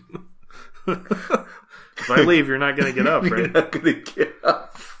 If I leave, you're not going to get up, right? You're not going to get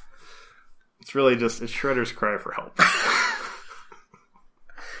up. It's really it's Shredder's cry for help.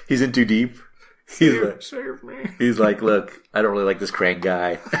 He's in too deep. Save me. He's like, look, I don't really like this Krang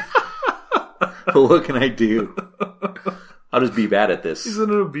guy. But what can I do? I'll just be bad at this. He's in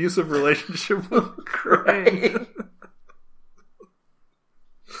an abusive relationship with Krang.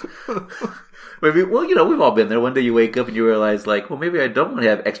 Maybe, well, you know, we've all been there. One day you wake up and you realize, like, well, maybe I don't want to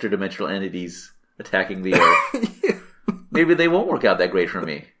have extra dimensional entities attacking the Earth. Maybe they won't work out that great for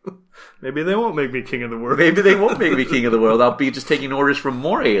me. Maybe they won't make me king of the world. Maybe they won't make me king of the world. I'll be just taking orders from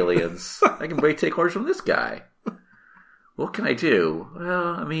more aliens. I can take orders from this guy. What can I do?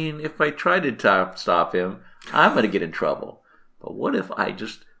 Well, I mean, if I try to stop him, I'm going to get in trouble. But what if I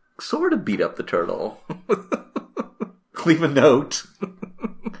just sort of beat up the turtle? Leave a note.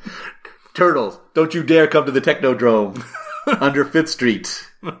 Turtles, don't you dare come to the Technodrome under 5th Street.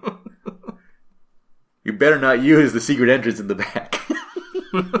 You better not use the secret entrance in the back.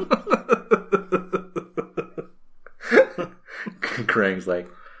 Krang's like,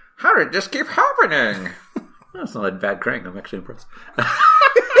 how did this keep happening? That's not a bad Krang. I'm actually impressed.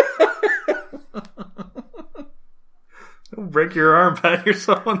 Don't break your arm, pat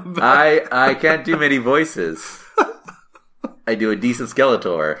yourself on the back. I can't do many voices. I do a decent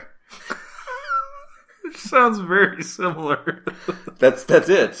Skeletor. It sounds very similar. That's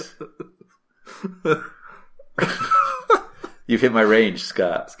it. You've hit my range,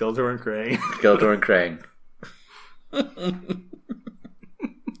 Scott. Skeletor and Krang. Skeletor and Krang.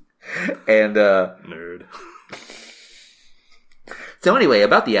 And nerd. So anyway,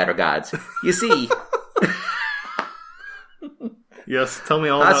 about the Outer Gods. You see, yes, tell me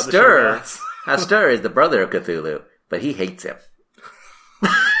all about the Shoggoths. Hastur is the brother of Cthulhu, but he hates him.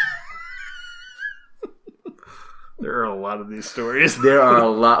 There are a lot of these stories. There are a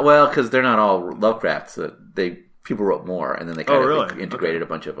lot. Well, because they're not all Lovecraft. So people wrote more, and then they kind of integrated a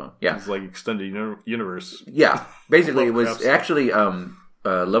bunch of them. Yeah, it's like extended universe. Yeah, basically it was actually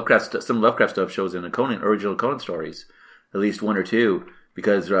Lovecraft. Some Lovecraft stuff shows in the original Conan stories, at least one or two,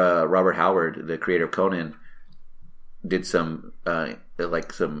 because Robert Howard, the creator of Conan, did some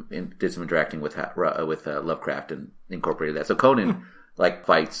interacting with Lovecraft and incorporated that. So Conan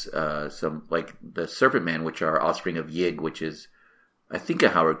fights some like the Serpent Man, which are offspring of Yig, which is I think a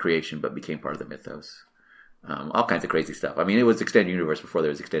Howard creation, but became part of the mythos. All kinds of crazy stuff. I mean, it was extended universe before there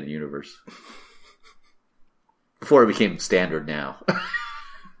was extended universe. Before it became standard now.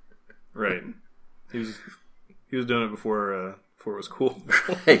 Right. He was doing it before it was cool.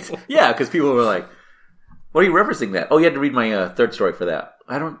 Right. Yeah, because people were like, "What are you referencing that?" Oh, you had to read my third story for that.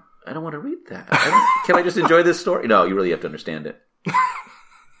 I don't want to read that. Can I just enjoy this story? No, you really have to understand it.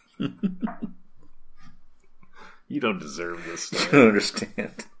 You don't deserve this story. You don't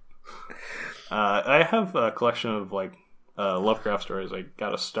understand. I have a collection of Lovecraft stories I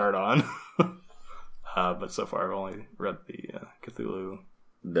got to start on, but so far I've only read the Cthulhu.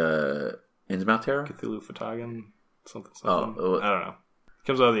 The Innsmouth Terror? Cthulhu Fhtagn? Something. Oh, I don't know.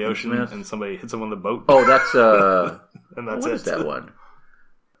 Comes out of the ocean and somebody hits him on the boat. Oh, that's and that's what is that one?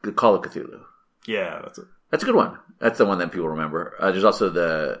 The Call of Cthulhu. Yeah, that's it. That's a good one. That's the one that people remember. There's also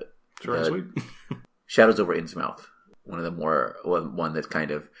the sweet. Shadows over Innsmouth. One that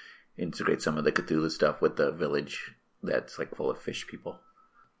kind of integrates some of the Cthulhu stuff with the village that's full of fish people.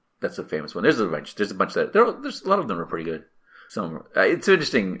 That's a famous one. There's a bunch that there's a lot of them are pretty good. It's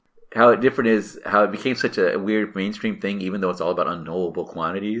interesting how different is how it became such a weird mainstream thing, even though it's all about unknowable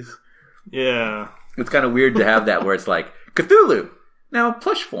quantities. Yeah, it's kind of weird to have that where it's like Cthulhu now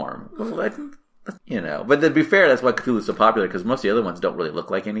plush form. Well, but to be fair, that's why Cthulhu's so popular because most of the other ones don't really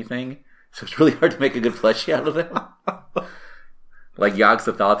look like anything, so it's really hard to make a good plushie out of them. Like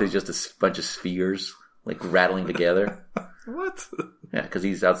Yog-Sothoth is just a bunch of spheres rattling together. What? Yeah, because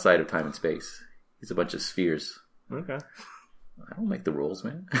he's outside of time and space. He's a bunch of spheres. Okay. I don't make the rules,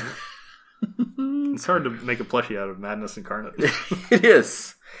 man. It's hard to make a plushie out of Madness Incarnate. It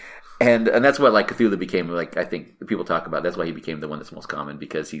is. And that's what Cthulhu became, I think people talk about. That's why he became the one that's most common,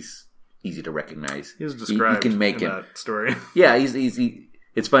 because he's easy to recognize. He was described you can make in him. That story. Yeah, he's easy.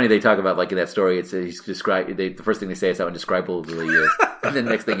 It's funny they talk about in that story. He's described. The first thing they say is how indescribable he is, and then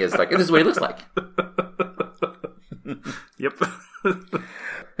the next thing is this is what he looks like. Yep.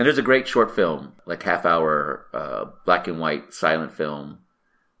 And there's a great short film, half-hour, black and white silent film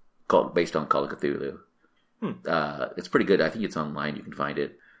based on Call of Cthulhu. It's pretty good. I think it's online. You can find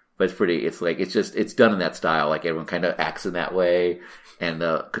it, but it's pretty. It's done in that style. Everyone kind of acts in that way, and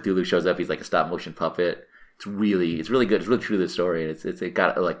Cthulhu shows up. He's like a stop motion puppet. It's really good. It's really true to the story. It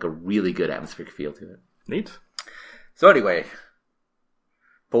got a really good atmospheric feel to it. Neat. So anyway,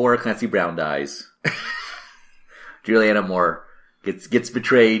 poor Clancy Brown dies. Juliana Moore gets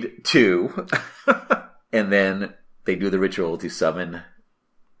betrayed too, and then they do the ritual to summon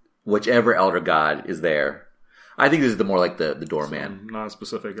whichever elder god is there. I think this is the more like the doorman. Some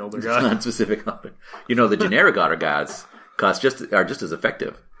non-specific elder god. Non-specific elder. You know, the generic elder gods are just as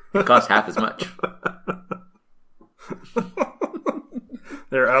effective. They cost half as much.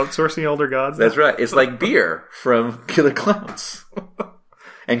 They're outsourcing elder gods? That's right. It's like beer from Killer Clowns.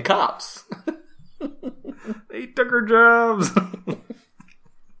 And cops. They took our jobs.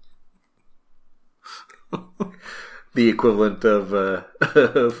 The equivalent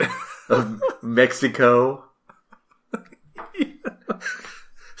of Mexico.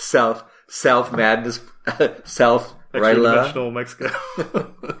 South Madness. South Extra-dimensional Mexico.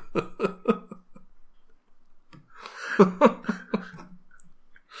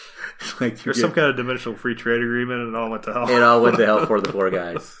 Like There's some kind of dimensional free trade agreement, and it all went to hell. It all went to hell for the poor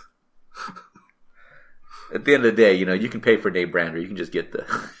guys. At the end of the day, you know, you can pay for Dave Brander. You can just get the...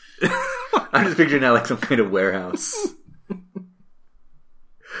 I'm just picturing now like some kind of warehouse.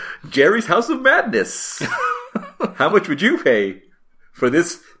 Jerry's House of Madness. How much would you pay for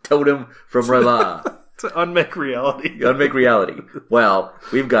this totem from R'Lah? To unmake reality. Unmake reality. Well,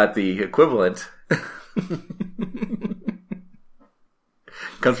 we've got the equivalent.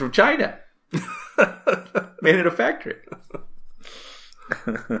 Comes from China. Made in a factory.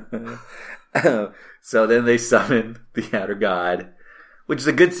 So then they summon the outer god, which is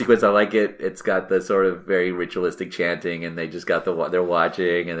a good sequence. I like it. It's got the sort of very ritualistic chanting, and they just got they're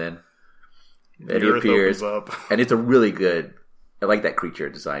watching, and then he appears, and it's a really good. I like that creature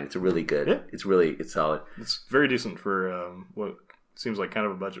design. It's a really good. Yeah. It's solid. It's very decent for what seems like kind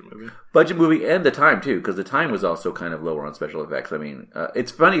of a budget movie. Budget movie, and the time too, because the time was also kind of lower on special effects. I mean,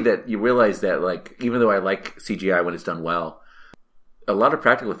 it's funny that you realize that, like, even though I like CGI when it's done well, a lot of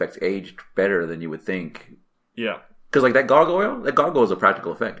practical effects aged better than you would think. Yeah, because like that gargoyle is a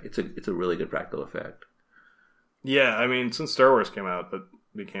practical effect. It's a really good practical effect. Yeah, I mean, since Star Wars came out, that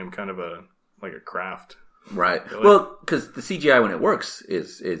became kind of a craft. Right. Really? Well, because the CGI when it works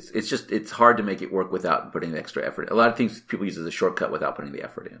it's hard to make it work without putting the extra effort. A lot of things people use as a shortcut without putting the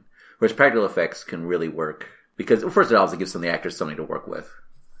effort in. Whereas practical effects can really work because, well, first it also gives the actors something to work with.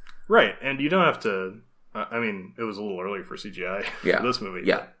 Right, and you don't have to. I mean, it was a little early for CGI for this movie.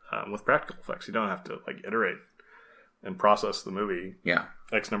 Yeah. With practical effects, you don't have to iterate and process the movie. Yeah.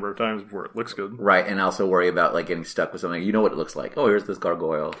 X number of times before it looks good. Right, and also worry about getting stuck with something. You know what it looks like. Oh, here's this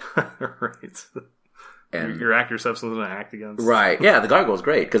gargoyle. Right. And your actors have something to act against. Right. Yeah, the gargoyle's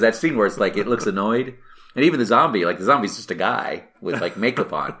great because that scene where it's it looks annoyed, and even the zombie, the zombie's just a guy with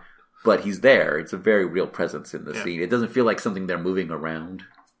makeup on, but he's there. It's a very real presence in the scene. It doesn't feel like something they're moving around.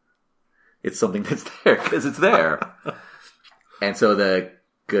 It's something that's there because it's there. And so the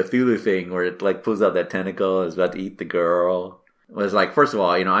Cthulhu thing where it pulls out that tentacle and is about to eat the girl was first of all,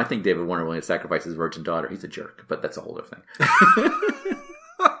 I think David Warner willing to sacrifice his virgin daughter. He's a jerk, but that's a whole other thing.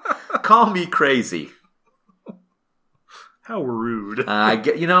 Call me crazy. How rude.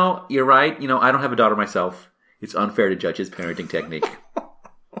 You're right. I don't have a daughter myself. It's unfair to judge his parenting technique.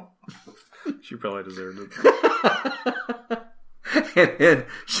 She probably deserved it. And then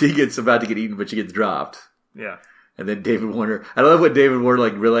she gets about to get eaten, but she gets dropped. Yeah. And then David Warner, I love what David Warner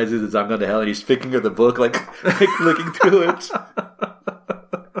realizes is I'm going to hell, and he's picking up the book, looking through it.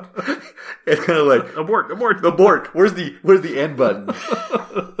 It's kind of abort. Where's the end button?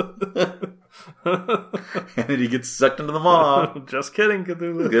 And then he gets sucked into the maw. Just kidding,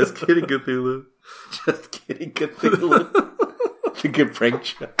 Cthulhu. Just kidding, Cthulhu. Just kidding, Cthulhu. It's a good prank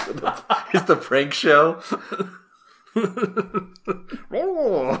show. It's the prank show.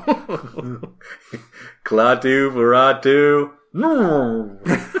 Klaatu, Baratu. No.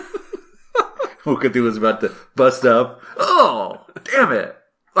 Cthulhu's about to bust up. Oh, damn it.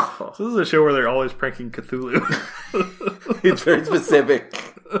 Oh. So this is a show where they're always pranking Cthulhu. It's very specific.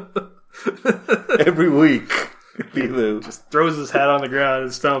 Every week, Cthulhu just throws his hat on the ground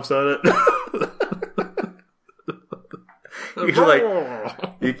and stomps on it. You're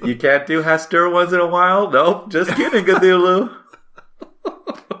you can't do Hastur once in a while? Nope, just kidding, Cthulhu.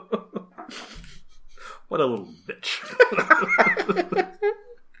 What a little bitch.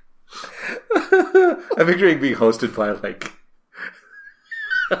 I'm picturing being hosted by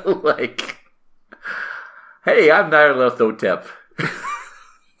hey, I'm Nyarlathotep.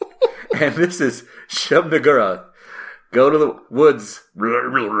 And this is Shub-Niggurath. Go to the woods. We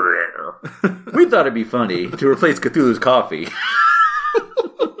thought it'd be funny to replace Cthulhu's coffee.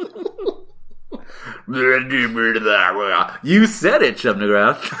 You said it,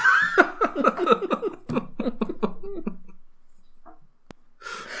 Shub-Niggurath.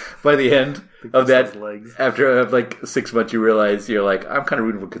 By the end of that, after 6 months, you realize you're I'm kind of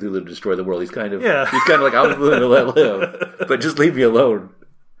rooting for Cthulhu to destroy the world. He's kind of, I was willing to let live, but just leave me alone.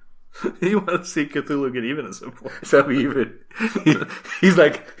 You want to see Cthulhu get even at some point. So he's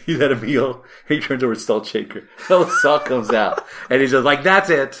like, he's had a meal, and he turns over his salt shaker. All the salt comes out, and he's just like, that's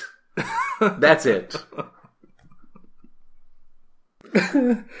it. That's it.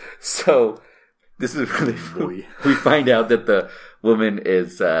 So, this is really, we find out that the woman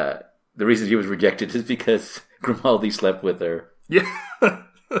is, the reason she was rejected is because Grimaldi slept with her. Yeah.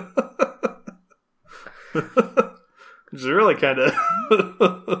 Which is really kind of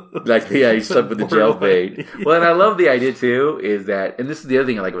like, yeah, he slept with the jailbait. Yeah. Well, and I love the idea too, is that, and this is the other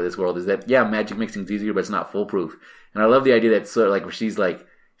thing I like about this world, is that, yeah, magic makes things easier, but it's not foolproof. And I love the idea that sort of like, where she's like,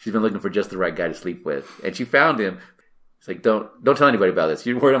 she's been looking for just the right guy to sleep with, and she found him. It's like, don't tell anybody about this.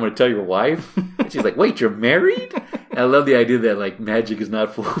 You're worried I'm going to tell your wife? And she's like, wait, you're married? And I love the idea that like magic is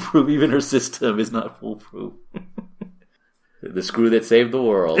not foolproof. Even her system is not foolproof. The screw that saved the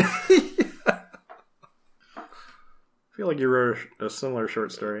world. I feel like you wrote a similar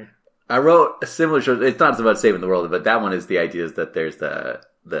short story. I wrote a similar short. It's not about saving the world, but that one is the idea is that there's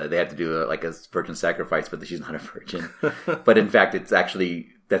they have to do like a virgin sacrifice, but she's not a virgin. But in fact, it's actually,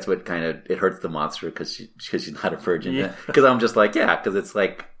 that's what kind of, it hurts the monster because she's not a virgin. Because I'm just like, yeah, because it's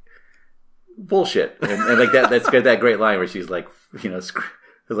like bullshit, and like that's got that great line where she's like, you know, it's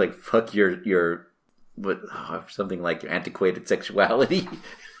like, fuck your what, something like your antiquated sexuality.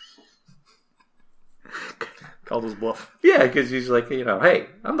 Called his bluff. Yeah, because she's like, you know, hey,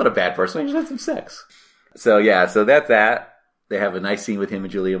 I'm not a bad person. I just had some sex. So yeah, so that's that. They have a nice scene with him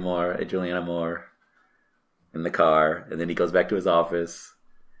and Juliana Moore in the car, and then he goes back to his office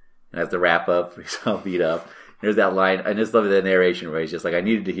and has to wrap up. He's all beat up. There's that line. I just love the narration where he's just like, I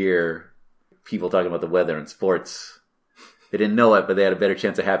needed to hear people talking about the weather and sports. They didn't know it, but they had a better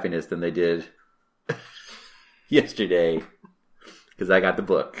chance of happiness than they did yesterday because I got the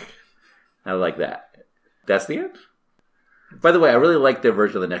book. I like that. That's the end. By the way, I really like their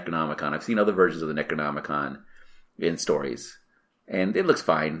version of the Necronomicon. I've seen other versions of the Necronomicon in stories, and it looks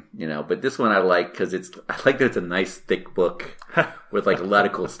fine, you know. But this one I like because I like that it's a nice thick book with like a lot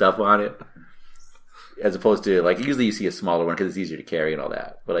of cool stuff on it, as opposed to like usually you see a smaller one because it's easier to carry and all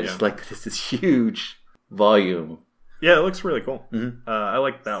that. But I just like that it's this huge volume. Yeah, it looks really cool. Mm-hmm. I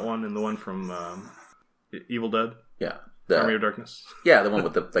like that one and the one from Evil Dead. Yeah, Army of Darkness. Yeah, the one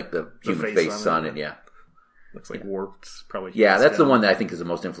with the human face on it. Yeah. Looks like warped, probably. Yeah, that's the one that I think is the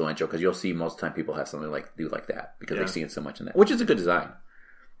most influential because you'll see most of the time people have something like that because they've seen so much in that, which is a good design.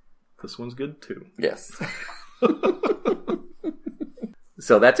 This one's good too. Yes.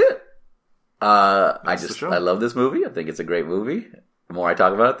 So that's it. I love this movie. I think it's a great movie. The more I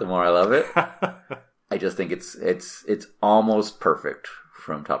talk about it, the more I love it. I just think it's almost perfect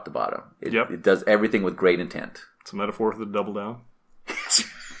from top to bottom. It does everything with great intent. It's a metaphor for the double down.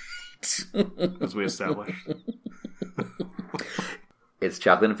 As we established. It's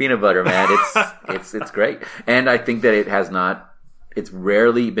chocolate and peanut butter, man. It's great. And I think that it's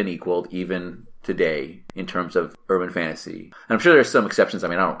rarely been equaled even today in terms of urban fantasy. And I'm sure there's some exceptions. I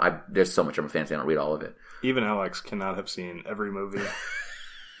mean, there's so much urban fantasy, I don't read all of it. Even Alex cannot have seen every movie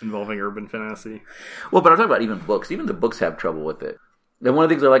involving urban fantasy. Well, but I'm talking about even books. Even the books have trouble with it. And one of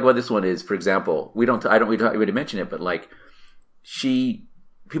the things I like about this one is, for example, we already mentioned it, but like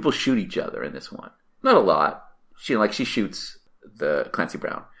people shoot each other in this one. Not a lot. She shoots the Clancy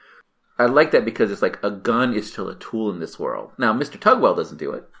Brown. I like that because it's like a gun is still a tool in this world. Now, Mr. Tugwell doesn't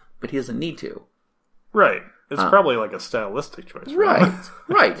do it, but he doesn't need to. Right. It's probably like a stylistic choice. Right.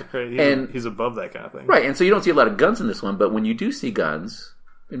 Right. He's above that kind of thing. Right. And so you don't see a lot of guns in this one, but when you do see guns,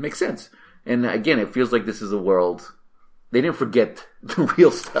 it makes sense. And again, it feels like this is a world. They didn't forget the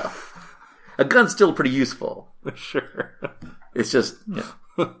real stuff. A gun's still pretty useful. Sure. It's just,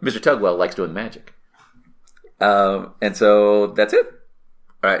 Mr. Tugwell likes doing magic. And so that's it.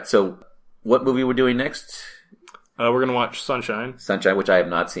 All right. So what movie we're doing next? We're going to watch Sunshine. Sunshine, which I have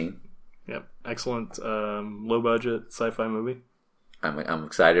not seen. Yep. Excellent, low budget sci-fi movie. I'm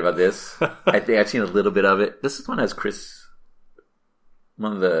excited about this. I think I've seen a little bit of it. This one has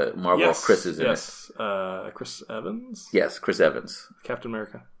one of the Marvel Chris's in it. Chris Evans? Yes, Chris Evans. Captain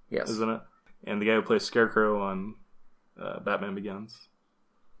America. Yes. Isn't it? And the guy who plays Scarecrow on Batman Begins.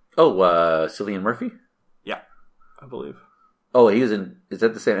 Oh, Cillian Murphy? Yeah, I believe. Oh, he was in. Is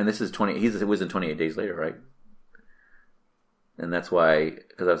that the same? And this is 20. He was in 28 Days Later, right? And that's why,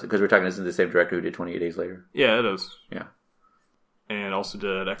 because we're talking. This is the same director who did 28 Days Later. Yeah, it is. Yeah, and also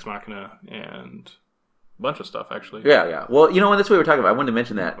did Ex Machina and a bunch of stuff actually. Yeah. Well, and that's what we were talking about. I wanted to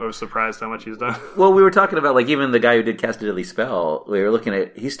mention that. I was surprised how much he's done. Well, we were talking about like even the guy who did Cast a Deadly Spell. We were looking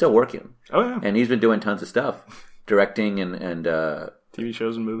at. He's still working. Oh yeah, and he's been doing tons of stuff, directing and TV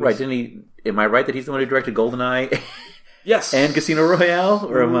shows and movies. Right? Didn't he? Am I right that he's the one who directed GoldenEye Yes. And Casino Royale?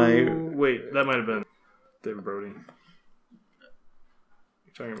 Or am I... Wait, that might have been David Brody.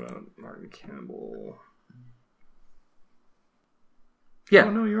 You're talking about Martin Campbell. Yeah.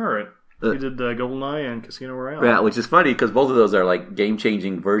 Oh, no, you are right. He did GoldenEye and Casino Royale. Yeah, which is funny because both of those are like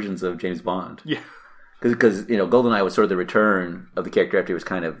game-changing versions of James Bond. Yeah. Because GoldenEye was sort of the return of the character after he was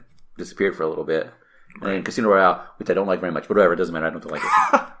kind of disappeared for a little bit. Right. And Casino Royale, which I don't like very much, but whatever, it doesn't matter, I don't like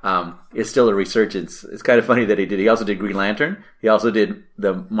it. It's still a resurgence. It's kind of funny that he also did Green Lantern. He also did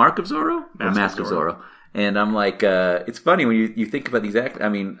the Mark of Zorro? Mask of Zorro. And I'm like, it's funny when you think about these actors. I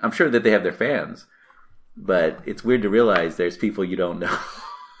mean, I'm sure that they have their fans, but it's weird to realize there's people you don't know.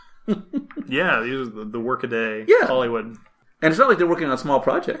 Yeah, these are the workaday Hollywood. And it's not like they're working on small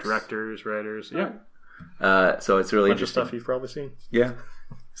projects. Directors, writers, yeah. So it's really bunch of interesting. stuff you've probably seen. Yeah.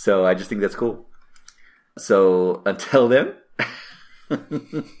 So I just think that's cool. So until then,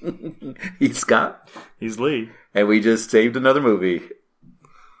 he's Scott. He's Lee. And we just saved another movie.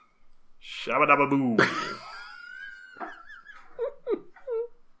 Shabba-dabba-boo.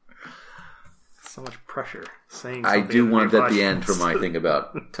 So much pressure saying something. I do want at the end for my thing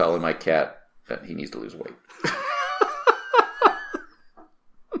about telling my cat that he needs to lose weight.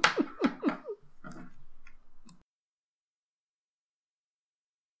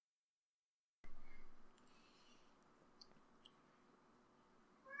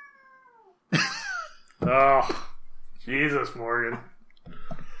 Oh, Jesus, Morgan.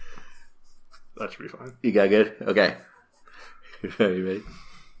 That should be fine. You got good? Okay. Are you ready?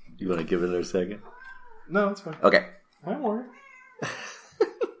 You want to give it another second? No, it's fine. Okay. Don't worry.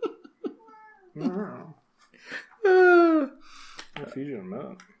 No. I'll feed you in a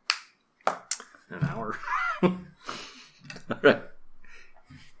minute. An hour. All right.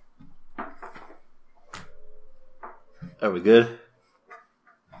 Are we good?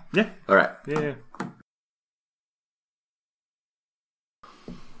 Yeah. All right. Yeah.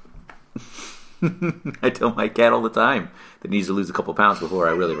 I tell my cat all the time that he needs to lose a couple pounds before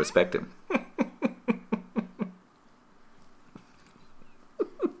I really respect him.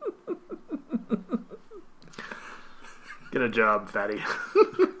 Get a job, fatty.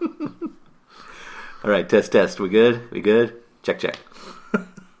 All right, test. We good? Check.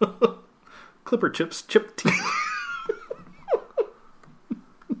 Clipper chips, chip teeth.